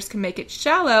authors can make it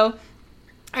shallow,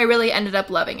 I really ended up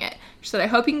loving it. She said, I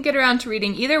hope you can get around to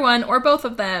reading either one or both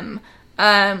of them.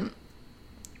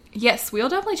 Yes, we'll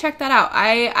definitely check that out.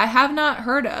 I have not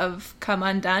heard of Come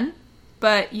Undone,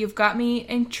 but you've got me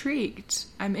intrigued.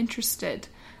 I'm interested.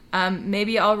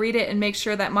 Maybe I'll read it and make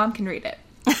sure that Mom can read it.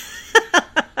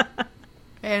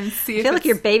 And see if I feel like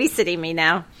you're babysitting me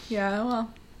now. Yeah,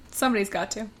 well, somebody's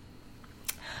got to.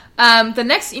 The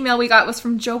next email we got was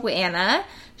from Joanna.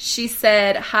 She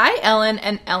said, "Hi, Ellen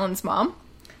and Ellen's mom.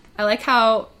 I like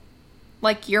how,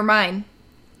 like, you're mine."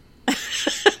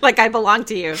 Like I belong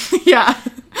to you. Yeah.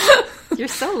 You're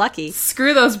so lucky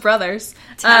Screw those brothers.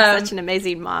 to have such an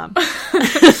amazing mom.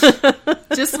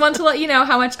 Just want to let you know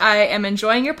how much I am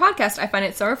enjoying your podcast. I find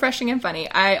it so refreshing and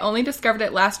funny. I only discovered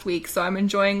it last week, so I'm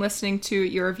enjoying listening to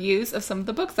your reviews of some of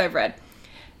the books I've read.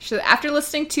 So after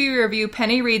listening to your review,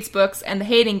 Penny Reads Books and The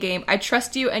Hating Game, I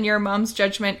trust you and your mom's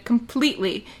judgment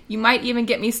completely. You might even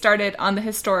get me started on the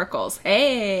historicals.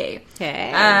 Hey.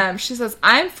 She says,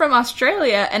 "I'm from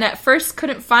Australia and at first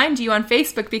couldn't find you on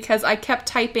Facebook because I kept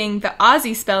typing the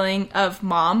Aussie spelling of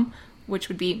mom, which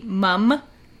would be mum,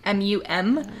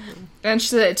 M-U-M. And she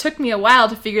said it took me a while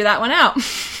to figure that one out."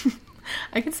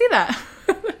 I can see that.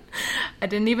 I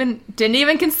didn't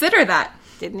even consider that.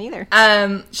 Didn't either.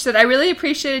 She said, "I really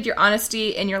appreciated your honesty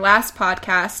in your last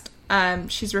podcast."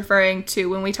 She's referring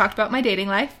to when we talked about my dating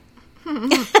life.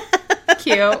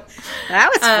 Cute.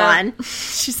 That was fun.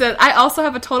 She said, "I also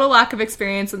have a total lack of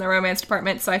experience in the romance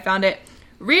department, so I found it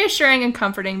reassuring and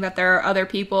comforting that there are other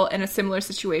people in a similar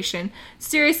situation.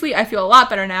 Seriously, I feel a lot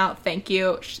better now. Thank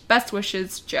you. Best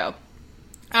wishes, Joe."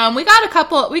 We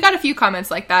got a few comments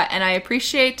like that, and I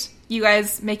appreciate you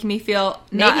guys making me feel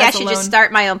not Maybe I as should alone. just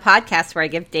start my own podcast where I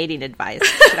give dating advice.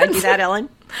 Should I do that, Ellen?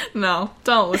 No,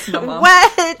 don't listen to Mom.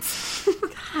 What?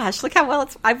 Gosh, look how well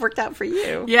I've worked out for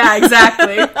you. Yeah,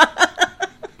 exactly.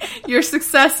 Your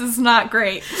success is not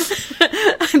great.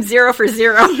 I'm 0 for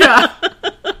 0. Yeah.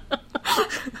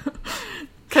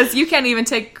 Because you can't even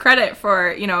take credit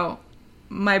for,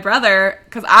 my brother,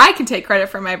 because I can take credit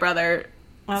for my brother's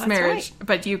marriage, right.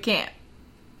 But you can't.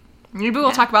 Maybe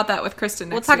we'll talk about that with Kristen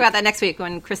next week. We'll talk about that next week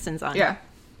when Kristen's on. Yeah.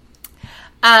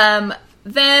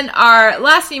 Then our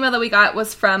last email that we got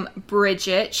was from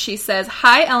Bridget. She says,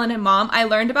 "Hi, Ellen and Mom. I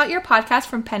learned about your podcast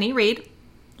from Penny Reed."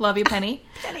 Love you, Penny.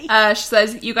 Penny. She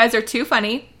says, "You guys are too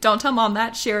funny." Don't tell Mom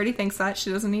that. She already thinks that. She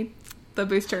doesn't need the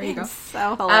booster ego.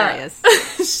 So hilarious.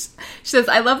 She says,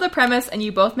 "I love the premise and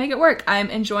you both make it work. I'm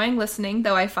enjoying listening,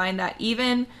 though I find that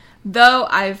even though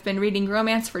I've been reading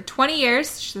romance for 20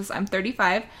 years, she says I'm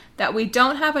 35, that we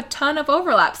don't have a ton of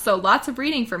overlap, so lots of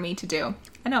reading for me to do."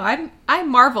 I know, I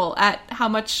marvel at how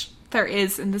much there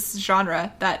is in this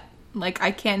genre that, I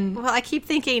can... Well, I keep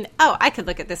thinking, I could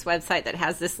look at this website that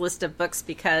has this list of books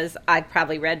because I've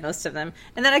probably read most of them.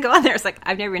 And then I go on there, it's like,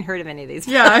 I've never even heard of any of these.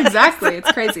 Yeah, exactly.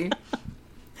 It's crazy.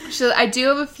 She says, "I do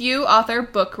have a few author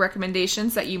book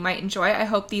recommendations that you might enjoy. I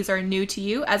hope these are new to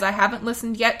you, as I haven't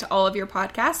listened yet to all of your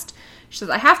podcasts." She says,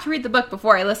 "I have to read the book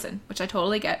before I listen," which I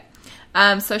totally get.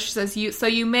 So she says,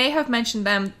 you may have mentioned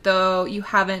them, though you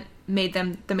haven't made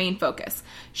them the main focus.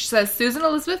 She says, "Susan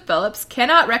Elizabeth Phillips,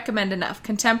 cannot recommend enough.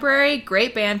 Contemporary,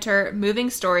 great banter,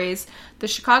 moving stories. The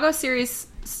Chicago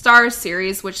Stars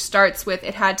series, which starts with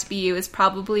It Had to Be You, is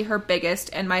probably her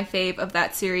biggest, and my fave of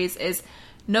that series is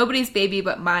Nobody's Baby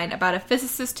But Mine, about a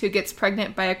physicist who gets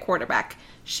pregnant by a quarterback.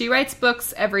 She writes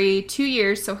books every 2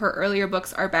 years, so her earlier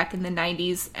books are back in the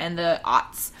 90s and the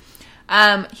aughts."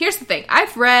 Here's the thing.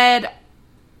 I've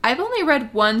only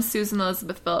read one Susan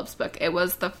Elizabeth Phillips book. It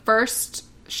was the first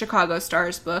Chicago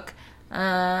Stars book,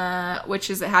 which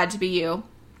is It Had to Be You.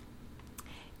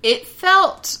 It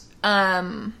felt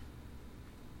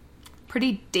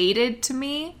pretty dated to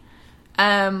me.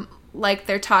 Like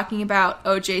they're talking about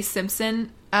O.J.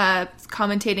 Simpson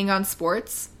commentating on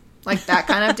sports. Like that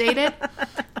kind of dated.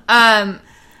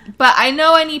 But I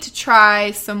know I need to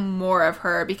try some more of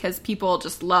her because people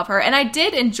just love her. And I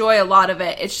did enjoy a lot of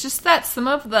it. It's just that some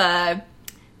of the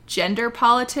gender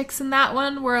politics in that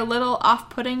one were a little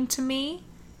off-putting to me,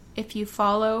 if you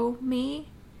follow me.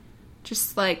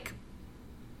 Just I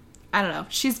don't know.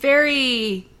 She's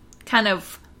very kind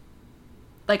of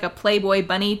like a Playboy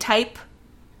bunny type.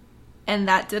 And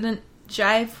that didn't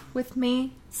jive with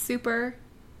me super.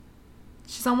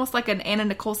 She's almost like an Anna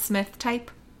Nicole Smith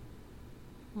type.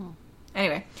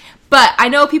 Anyway, but I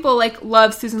know people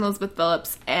love Susan Elizabeth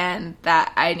Phillips, and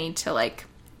that I need to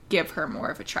give her more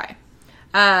of a try.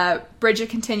 Bridget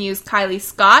continues, "Kylie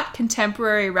Scott,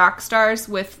 contemporary rock stars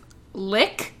with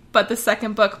Lick, but the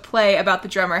second book, Play, about the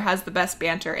drummer has the best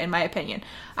banter in my opinion.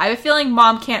 I have a feeling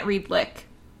Mom can't read Lick."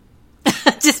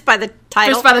 Just by the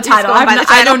title. Just by the title.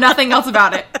 I know nothing else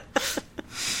about it.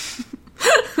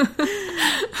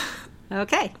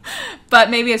 Okay. But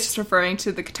maybe it's just referring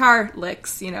to the guitar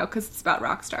licks, because it's about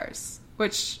rock stars.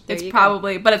 Which it's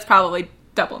probably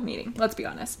double meaning, let's be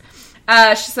honest.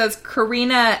 She says,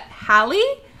 Karina Halley,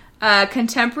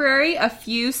 contemporary, a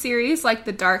few series like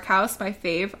The Dark House, my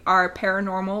fave, are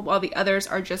paranormal, while the others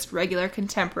are just regular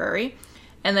contemporary.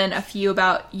 And then a few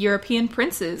about European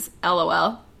princes,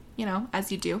 LOL. You know,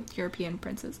 as you do, European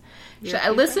princes. I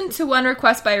listened to one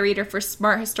request by a reader for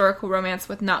smart historical romance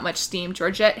with not much steam.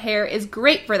 Georgette Hare is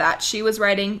great for that. She was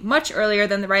writing much earlier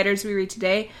than the writers we read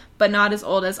today, but not as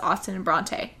old as Austen and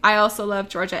Bronte. I also love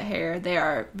Georgette Hare. They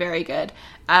are very good.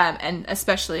 And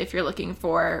especially if you're looking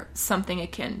for something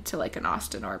akin to like an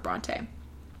Austen or a Bronte.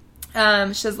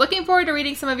 She says, looking forward to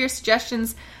reading some of your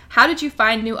suggestions. How did you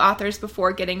find new authors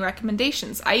before getting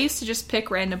recommendations? I used to just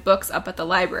pick random books up at the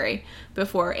library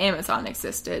before Amazon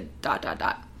existed, ...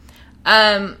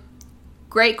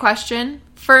 Great question.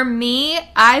 For me,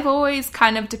 I've always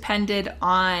kind of depended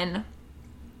on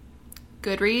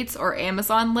Goodreads or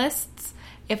Amazon lists.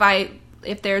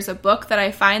 If there's a book that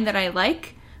I find that I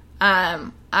like,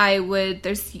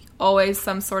 there's always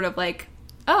some sort of like,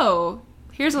 oh,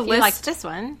 here's a list. You liked this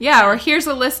one. Yeah, or here's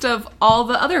a list of all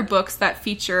the other books that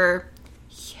feature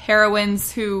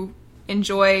heroines who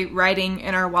enjoy writing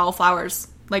in our wildflowers.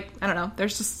 Like, I don't know,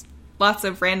 there's just lots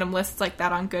of random lists like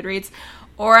that on Goodreads.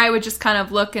 Or I would just kind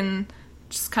of look and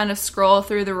just kind of scroll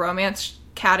through the romance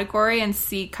category and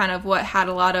see kind of what had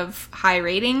a lot of high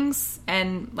ratings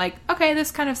and like, okay,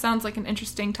 this kind of sounds like an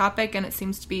interesting topic and it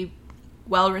seems to be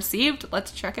well received.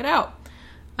 Let's check it out.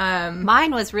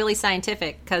 Mine was really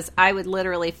scientific because I would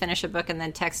literally finish a book and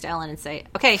then text Ellen and say,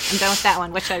 okay, I'm done with that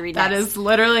one. What should I read next? That is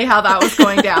literally how that was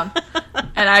going down.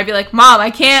 And I'd be like, Mom, I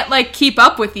can't like keep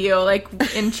up with you like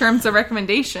in terms of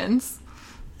recommendations.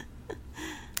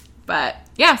 But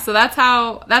yeah, so that's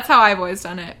how I've always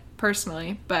done it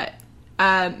personally. But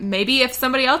maybe if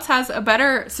somebody else has a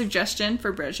better suggestion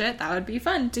for Bridget, that would be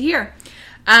fun to hear.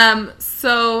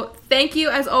 So thank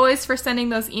you as always for sending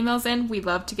those emails in. We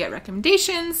love to get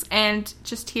recommendations and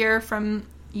just hear from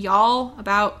y'all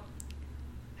about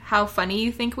how funny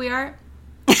you think we are.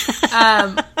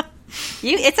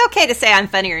 It's okay to say I'm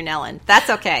funnier than Ellen. That's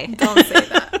okay. Don't say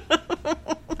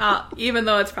that. Even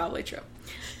though it's probably true.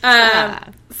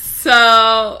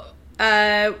 So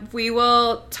we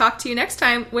will talk to you next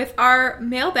time with our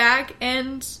mailbag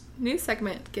and news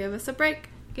segment. Give us a break.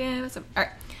 All right.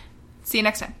 See you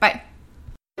next time. Bye.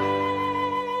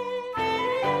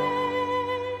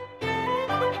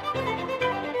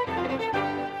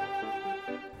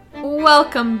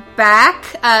 Welcome back.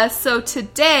 So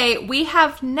today we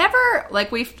have never,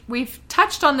 like we've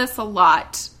touched on this a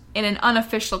lot in an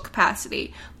unofficial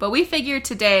capacity, but we figured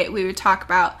today we would talk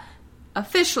about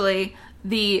officially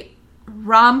the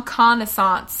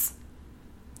rom-connaissance.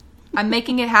 I'm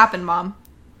making it happen, Mom.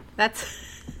 That's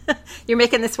you're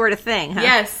making this word a thing, huh?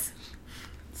 Yes.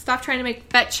 Stop trying to make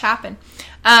fetch happen.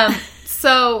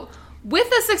 So, with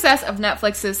the success of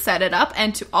Netflix's Set It Up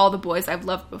and To All the Boys I've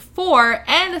Loved Before,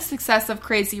 and the success of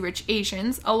Crazy Rich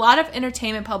Asians, a lot of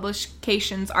entertainment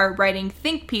publications are writing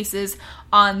think pieces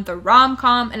on the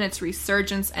rom-com and its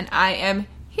resurgence, and I am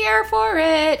here for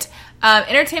it.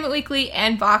 Entertainment Weekly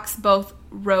and Vox both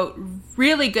wrote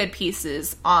really good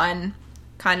pieces on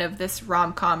kind of this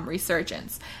rom-com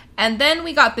resurgence. And then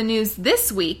we got the news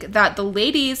this week that the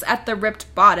ladies at the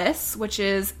Ripped Bodice, which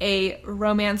is a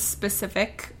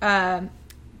romance-specific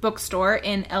bookstore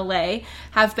in LA,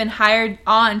 have been hired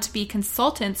on to be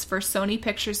consultants for Sony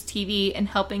Pictures TV and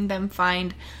helping them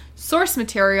find source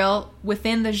material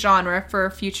within the genre for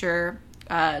future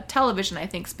television, I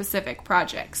think, specific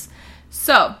projects.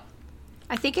 So,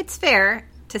 I think it's fair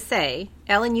to say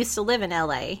Ellen used to live in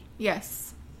LA.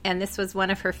 Yes. And this was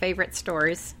one of her favorite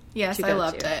stores. Yes, I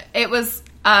loved it. It was,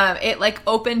 it like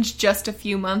opened just a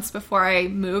few months before I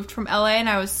moved from LA, and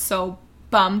I was so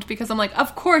bummed because I'm like,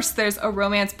 of course there's a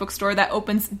romance bookstore that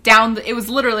opens it was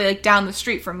literally like down the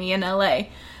street from me in LA,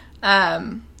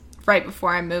 right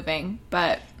before I'm moving.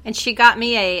 And she got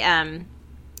me a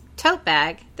tote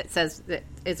bag that says that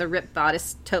is a Ripped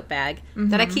Bodice tote bag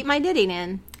that I keep my knitting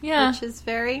in. Yeah. Which is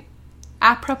very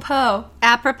apropos.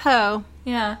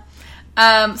 Yeah.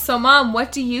 So Mom,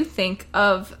 what do you think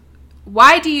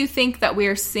why do you think that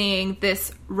we're seeing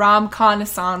this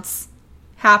rom-connaissance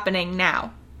happening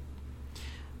now?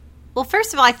 Well,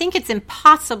 first of all, I think it's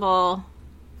impossible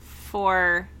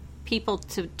for people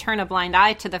to turn a blind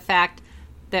eye to the fact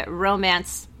that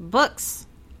romance books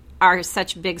are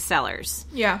such big sellers.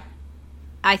 Yeah.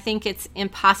 I think it's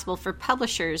impossible for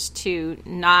publishers to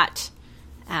not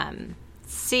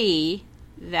see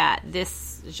that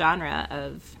this genre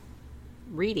of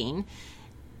reading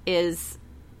is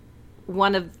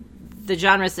one of the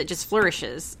genres that just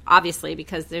flourishes, obviously,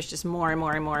 because there's just more and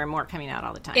more and more and more coming out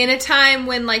all the time. In a time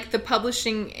when, like, the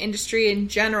publishing industry in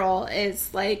general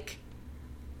is, like,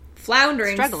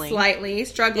 floundering struggling,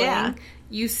 yeah.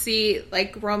 You see,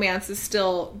 like, romance is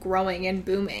still growing and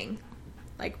booming.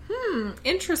 like,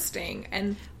 interesting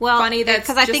and Well, funny. That's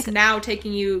 'cause I just think- now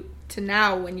taking you to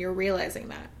now when you're realizing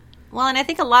that. Well, and I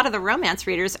think a lot of the romance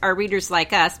readers are readers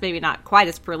like us, maybe not quite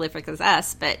as prolific as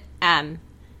us, but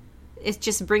it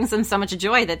just brings them so much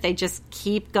joy that they just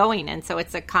keep going. And so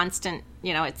it's a constant,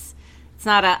 it's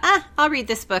not I'll read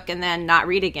this book and then not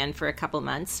read again for a couple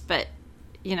months, but,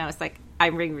 it's like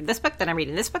I'm reading this book, then I'm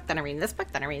reading this book, then I'm reading this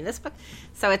book, then I'm reading this book.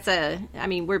 So I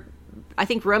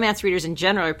think romance readers in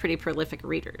general are pretty prolific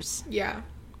readers. Yeah.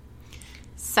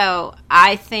 So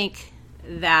I think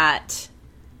that,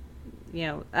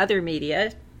 other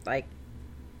media like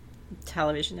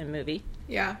television and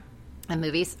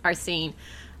movies are seeing,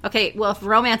 okay, well, if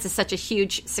romance is such a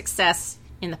huge success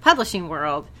in the publishing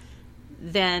world,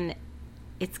 then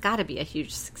it's got to be a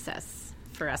huge success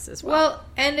for us as well. Well,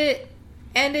 and it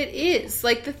is.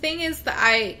 Like, the thing is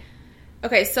that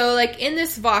so, like, in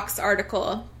this Vox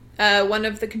article, one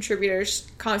of the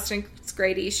contributors, Constance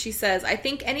Grady, she says, I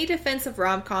think any defense of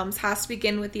rom-coms has to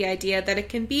begin with the idea that it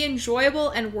can be enjoyable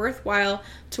and worthwhile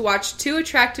to watch two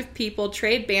attractive people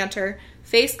trade banter,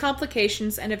 face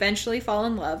complications, and eventually fall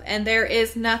in love. And there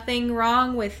is nothing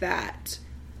wrong with that.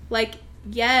 Like,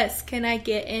 yes, can I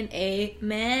get an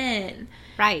amen?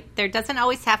 Right. There doesn't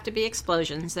always have to be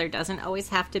explosions. There doesn't always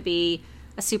have to be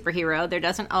a superhero. There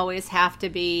doesn't always have to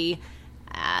be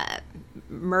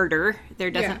murder.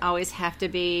 There doesn't always have to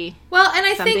be and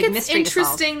I some think big it's mystery to solve.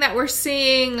 interesting that we're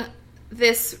seeing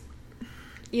this,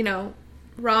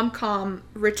 rom-com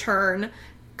return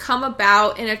come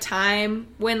about in a time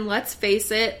when, let's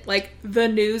face it, like, the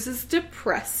news is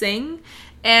depressing,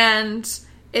 and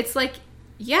it's like,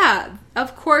 yeah,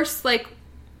 of course, like,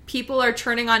 people are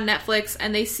turning on Netflix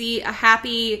and they see a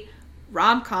happy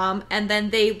rom-com and then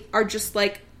they are just,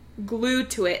 like, glued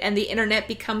to it, and the internet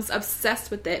becomes obsessed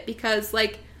with it because,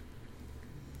 like,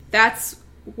 that's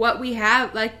what we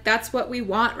have. Like, that's what we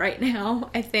want right now,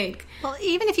 I think. Well,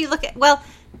 even if you look at,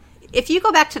 if you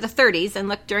go back to the 30s and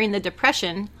look during the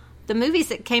Depression, the movies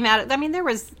that came out, there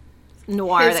was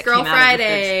noir His that Girl came out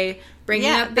Friday, Bringing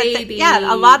Up Baby.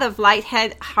 A lot of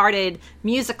light-hearted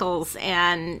musicals,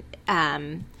 and,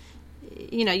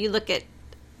 you look at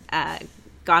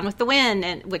Gone with the Wind,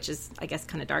 and which is, I guess,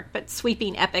 kind of dark, but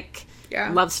sweeping, epic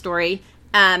love story.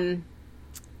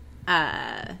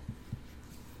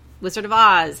 Wizard of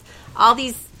Oz. All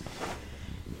these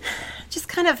just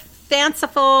kind of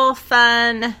fanciful,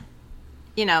 fun,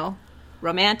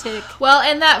 romantic. Well,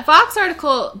 and that Vox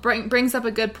article brings up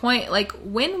a good point. Like,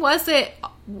 when was it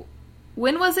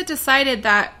decided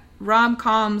that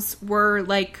rom-coms were,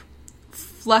 like,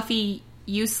 fluffy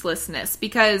uselessness?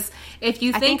 Because if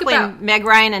you think about when Meg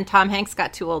Ryan and Tom Hanks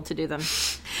got too old to do them.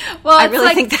 Well, I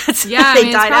really think that's they died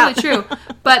it's probably out. true.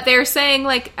 But they're saying,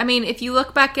 like, if you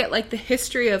look back at, like, the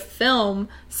history of film,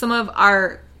 some of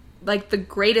our, like, the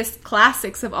greatest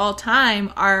classics of all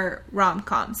time are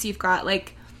rom-coms. You've got,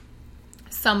 like,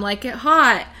 Some Like It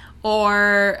Hot,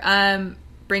 or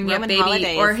Bring Me Up Baby,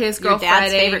 Holidays, or His Girl your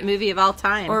dad's Friday, favorite movie of all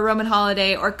time, or Roman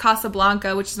Holiday, or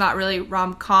Casablanca, which is not really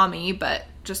rom-commy, but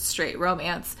just straight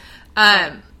romance.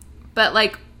 But,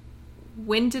 like,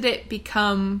 when did it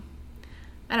become,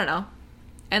 I don't know,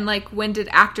 and, like, when did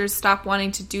actors stop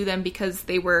wanting to do them because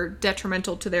they were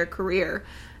detrimental to their career?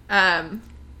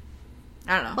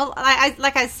 I don't know. Well,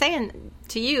 like I was saying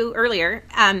to you earlier,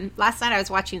 last night I was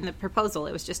watching The Proposal.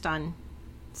 It was just on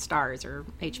Starz or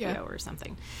HBO or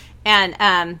something. And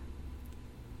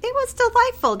it was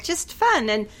delightful, just fun.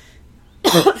 And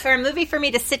for a movie for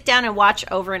me to sit down and watch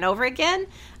over and over again,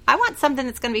 I want something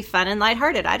that's going to be fun and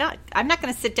lighthearted. I'm not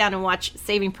going to sit down and watch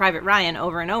Saving Private Ryan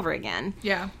over and over again.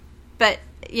 Yeah. But,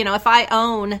 if I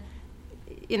own,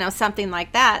 something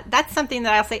like that, that's something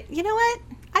that I'll say, you know what?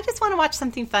 I just want to watch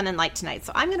something fun and light tonight.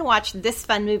 So I'm going to watch this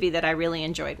fun movie that I really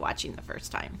enjoyed watching the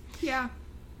first time. Yeah.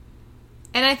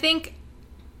 And I think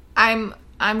I'm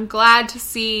glad to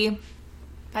see.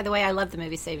 By the way, I love the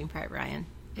movie Saving Private Ryan.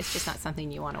 It's just not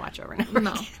something you want to watch over and over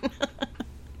again.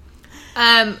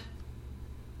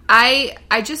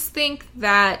 I just think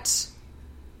that,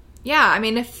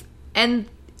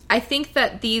 I think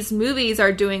that these movies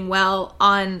are doing well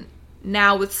on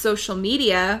now with social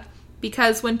media,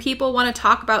 because when people want to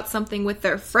talk about something with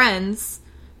their friends,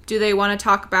 do they want to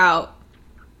talk about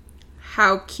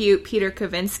how cute Peter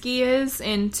Kavinsky is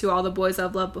in To All the Boys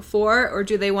I've Loved Before, or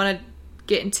do they want to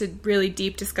get into really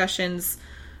deep discussions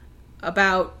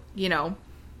about,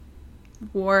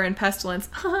 war and pestilence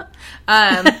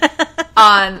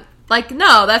on, like,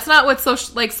 no, that's not what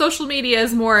social media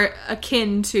is more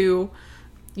akin to,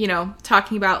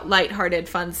 talking about lighthearted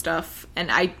fun stuff.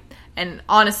 And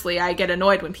honestly, I get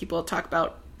annoyed when people talk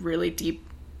about really deep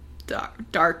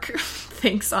dark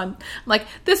things on. Like,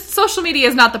 this social media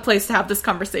is not the place to have this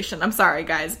conversation. I'm sorry,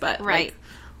 guys, but right.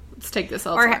 Let's take this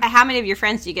all. Or how many of your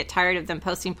friends do you get tired of them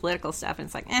posting political stuff? And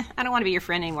it's like, I don't want to be your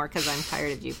friend anymore because I'm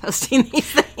tired of you posting these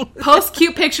things. Post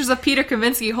cute pictures of Peter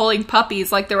Kavinsky holding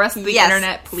puppies like the rest of the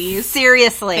internet, please.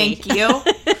 Seriously. Thank you.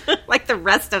 Like the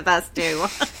rest of us do.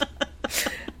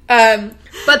 But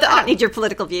I don't need your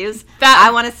political views. I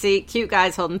want to see cute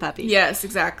guys holding puppies. Yes,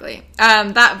 exactly.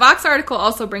 That Vox article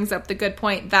also brings up the good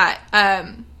point that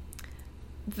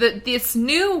this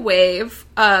new wave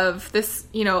of this,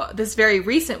 this very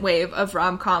recent wave of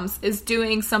rom-coms is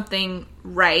doing something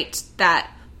right that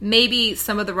maybe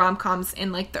some of the rom-coms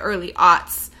in like the early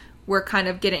aughts were kind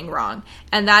of getting wrong.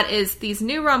 And that is these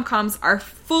new rom-coms are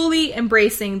fully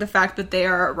embracing the fact that they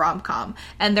are a rom-com.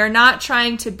 And they're not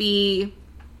trying to be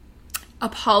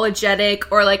apologetic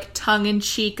or like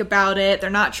tongue-in-cheek about it. They're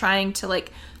not trying to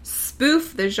like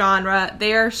spoof the genre.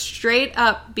 They are straight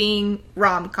up being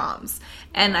rom-coms.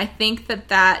 And I think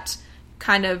that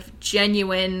kind of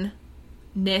genuineness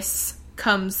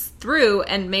comes through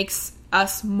and makes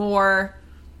us more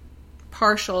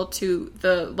partial to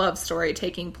the love story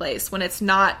taking place when it's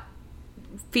not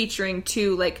featuring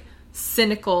too like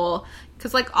cynical,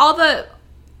 because like all the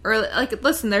early, like,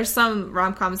 listen, there's some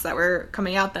rom-coms that were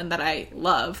coming out then that I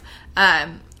love,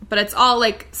 but it's all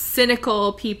like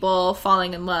cynical people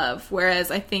falling in love,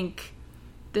 whereas I think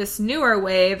this newer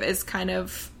wave is kind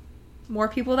of more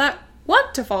people that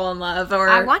want to fall in love, or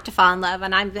I want to fall in love,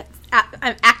 and I'm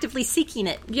actively seeking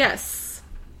it. Yes,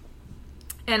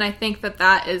 and I think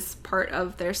that is part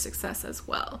of their success as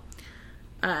well.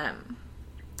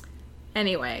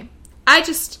 Anyway,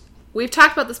 we've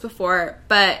talked about this before,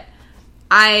 but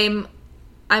I'm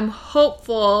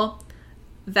hopeful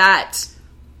that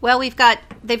they've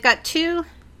got two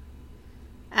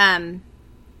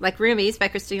like Roomies by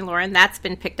Christine Lauren, that's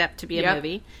been picked up to be a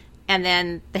movie. And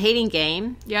then The Hating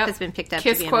Game has been picked up to be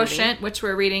a movie. Kiss Quotient, which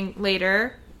we're reading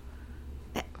later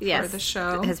for the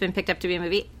show, has been picked up to be a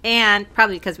movie. And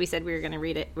probably because we said we were going to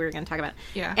read it, we were going to talk about it.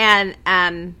 Yeah.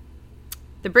 And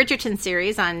the Bridgerton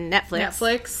series on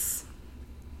Netflix.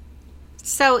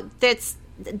 So that's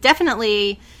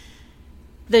definitely,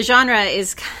 the genre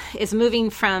is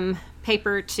moving from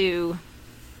paper to...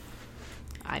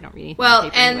 I don't read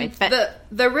paper anyway, but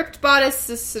the Ripped Bodice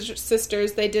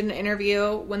sisters, they did an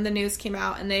interview when the news came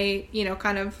out, and they,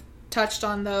 kind of touched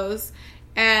on those.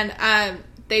 And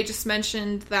they just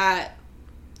mentioned that,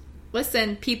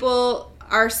 listen, people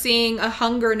are seeing a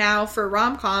hunger now for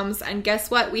rom-coms, and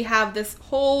guess what? We have this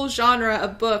whole genre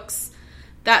of books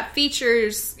that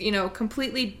features,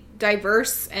 completely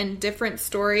diverse and different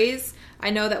stories. I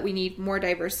know that we need more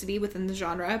diversity within the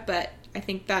genre, but I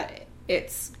think that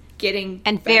it's getting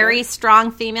and better. Very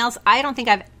strong females. I don't think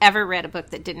I've ever read a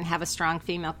book that didn't have a strong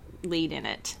female lead in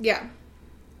it. Yeah.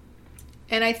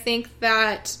 And I think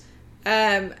that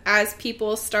as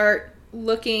people start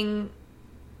looking,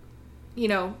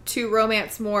 to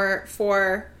romance more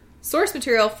for source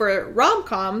material for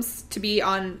rom-coms to be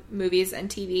on movies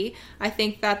and TV, I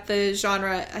think that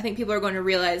people are going to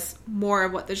realize more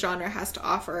of what the genre has to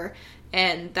offer,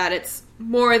 and that it's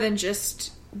more than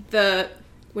just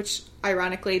which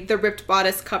ironically, the Ripped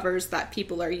Bodice covers that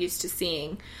people are used to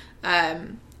seeing,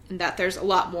 and that there's a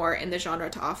lot more in the genre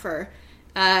to offer,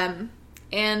 and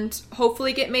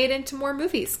hopefully get made into more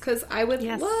movies, because I would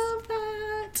love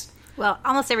that. Well,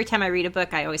 almost every time I read a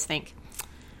book, I always think,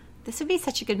 this would be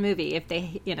such a good movie if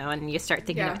they, and you start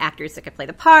thinking of actors that could play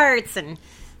the parts, and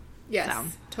yes, so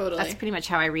totally. That's pretty much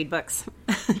how I read books,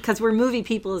 because we're movie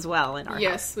people as well in our house.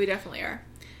 Yes, we definitely are.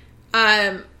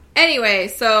 Anyway,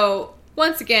 so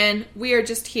once again, we are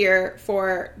just here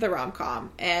for the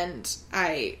rom-com, and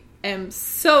I am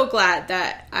so glad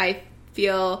that I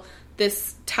feel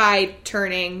this tide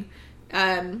turning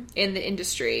in the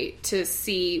industry to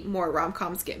see more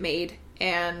rom-coms get made,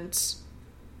 and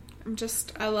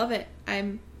I love it.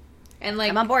 I'm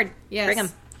on board. Yes. Bring 'em.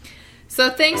 So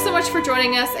thanks so much for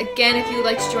joining us. Again, if you would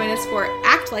like to join us for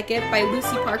Act Like It by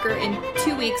Lucy Parker in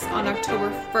 2 weeks on October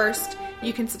 1st,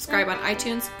 you can subscribe on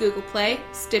iTunes, Google Play,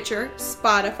 Stitcher,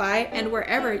 Spotify, and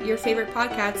wherever your favorite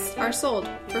podcasts are sold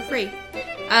for free.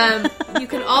 You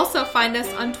can also find us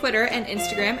on Twitter and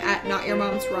Instagram at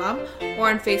NotYourMomsRom, or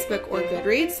on Facebook or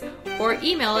Goodreads, or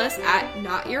email us at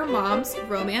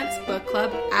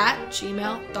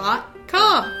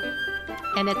notyourmomsromancebookclub@gmail.com.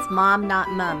 And it's mom, not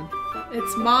mum.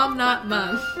 It's mom, not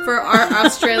mum, for our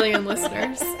Australian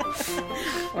listeners.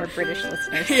 Or British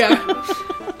listeners. Yeah.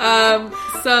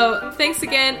 So, thanks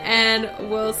again, and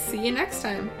we'll see you next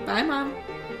time. Bye, Mom.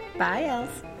 Bye, Els.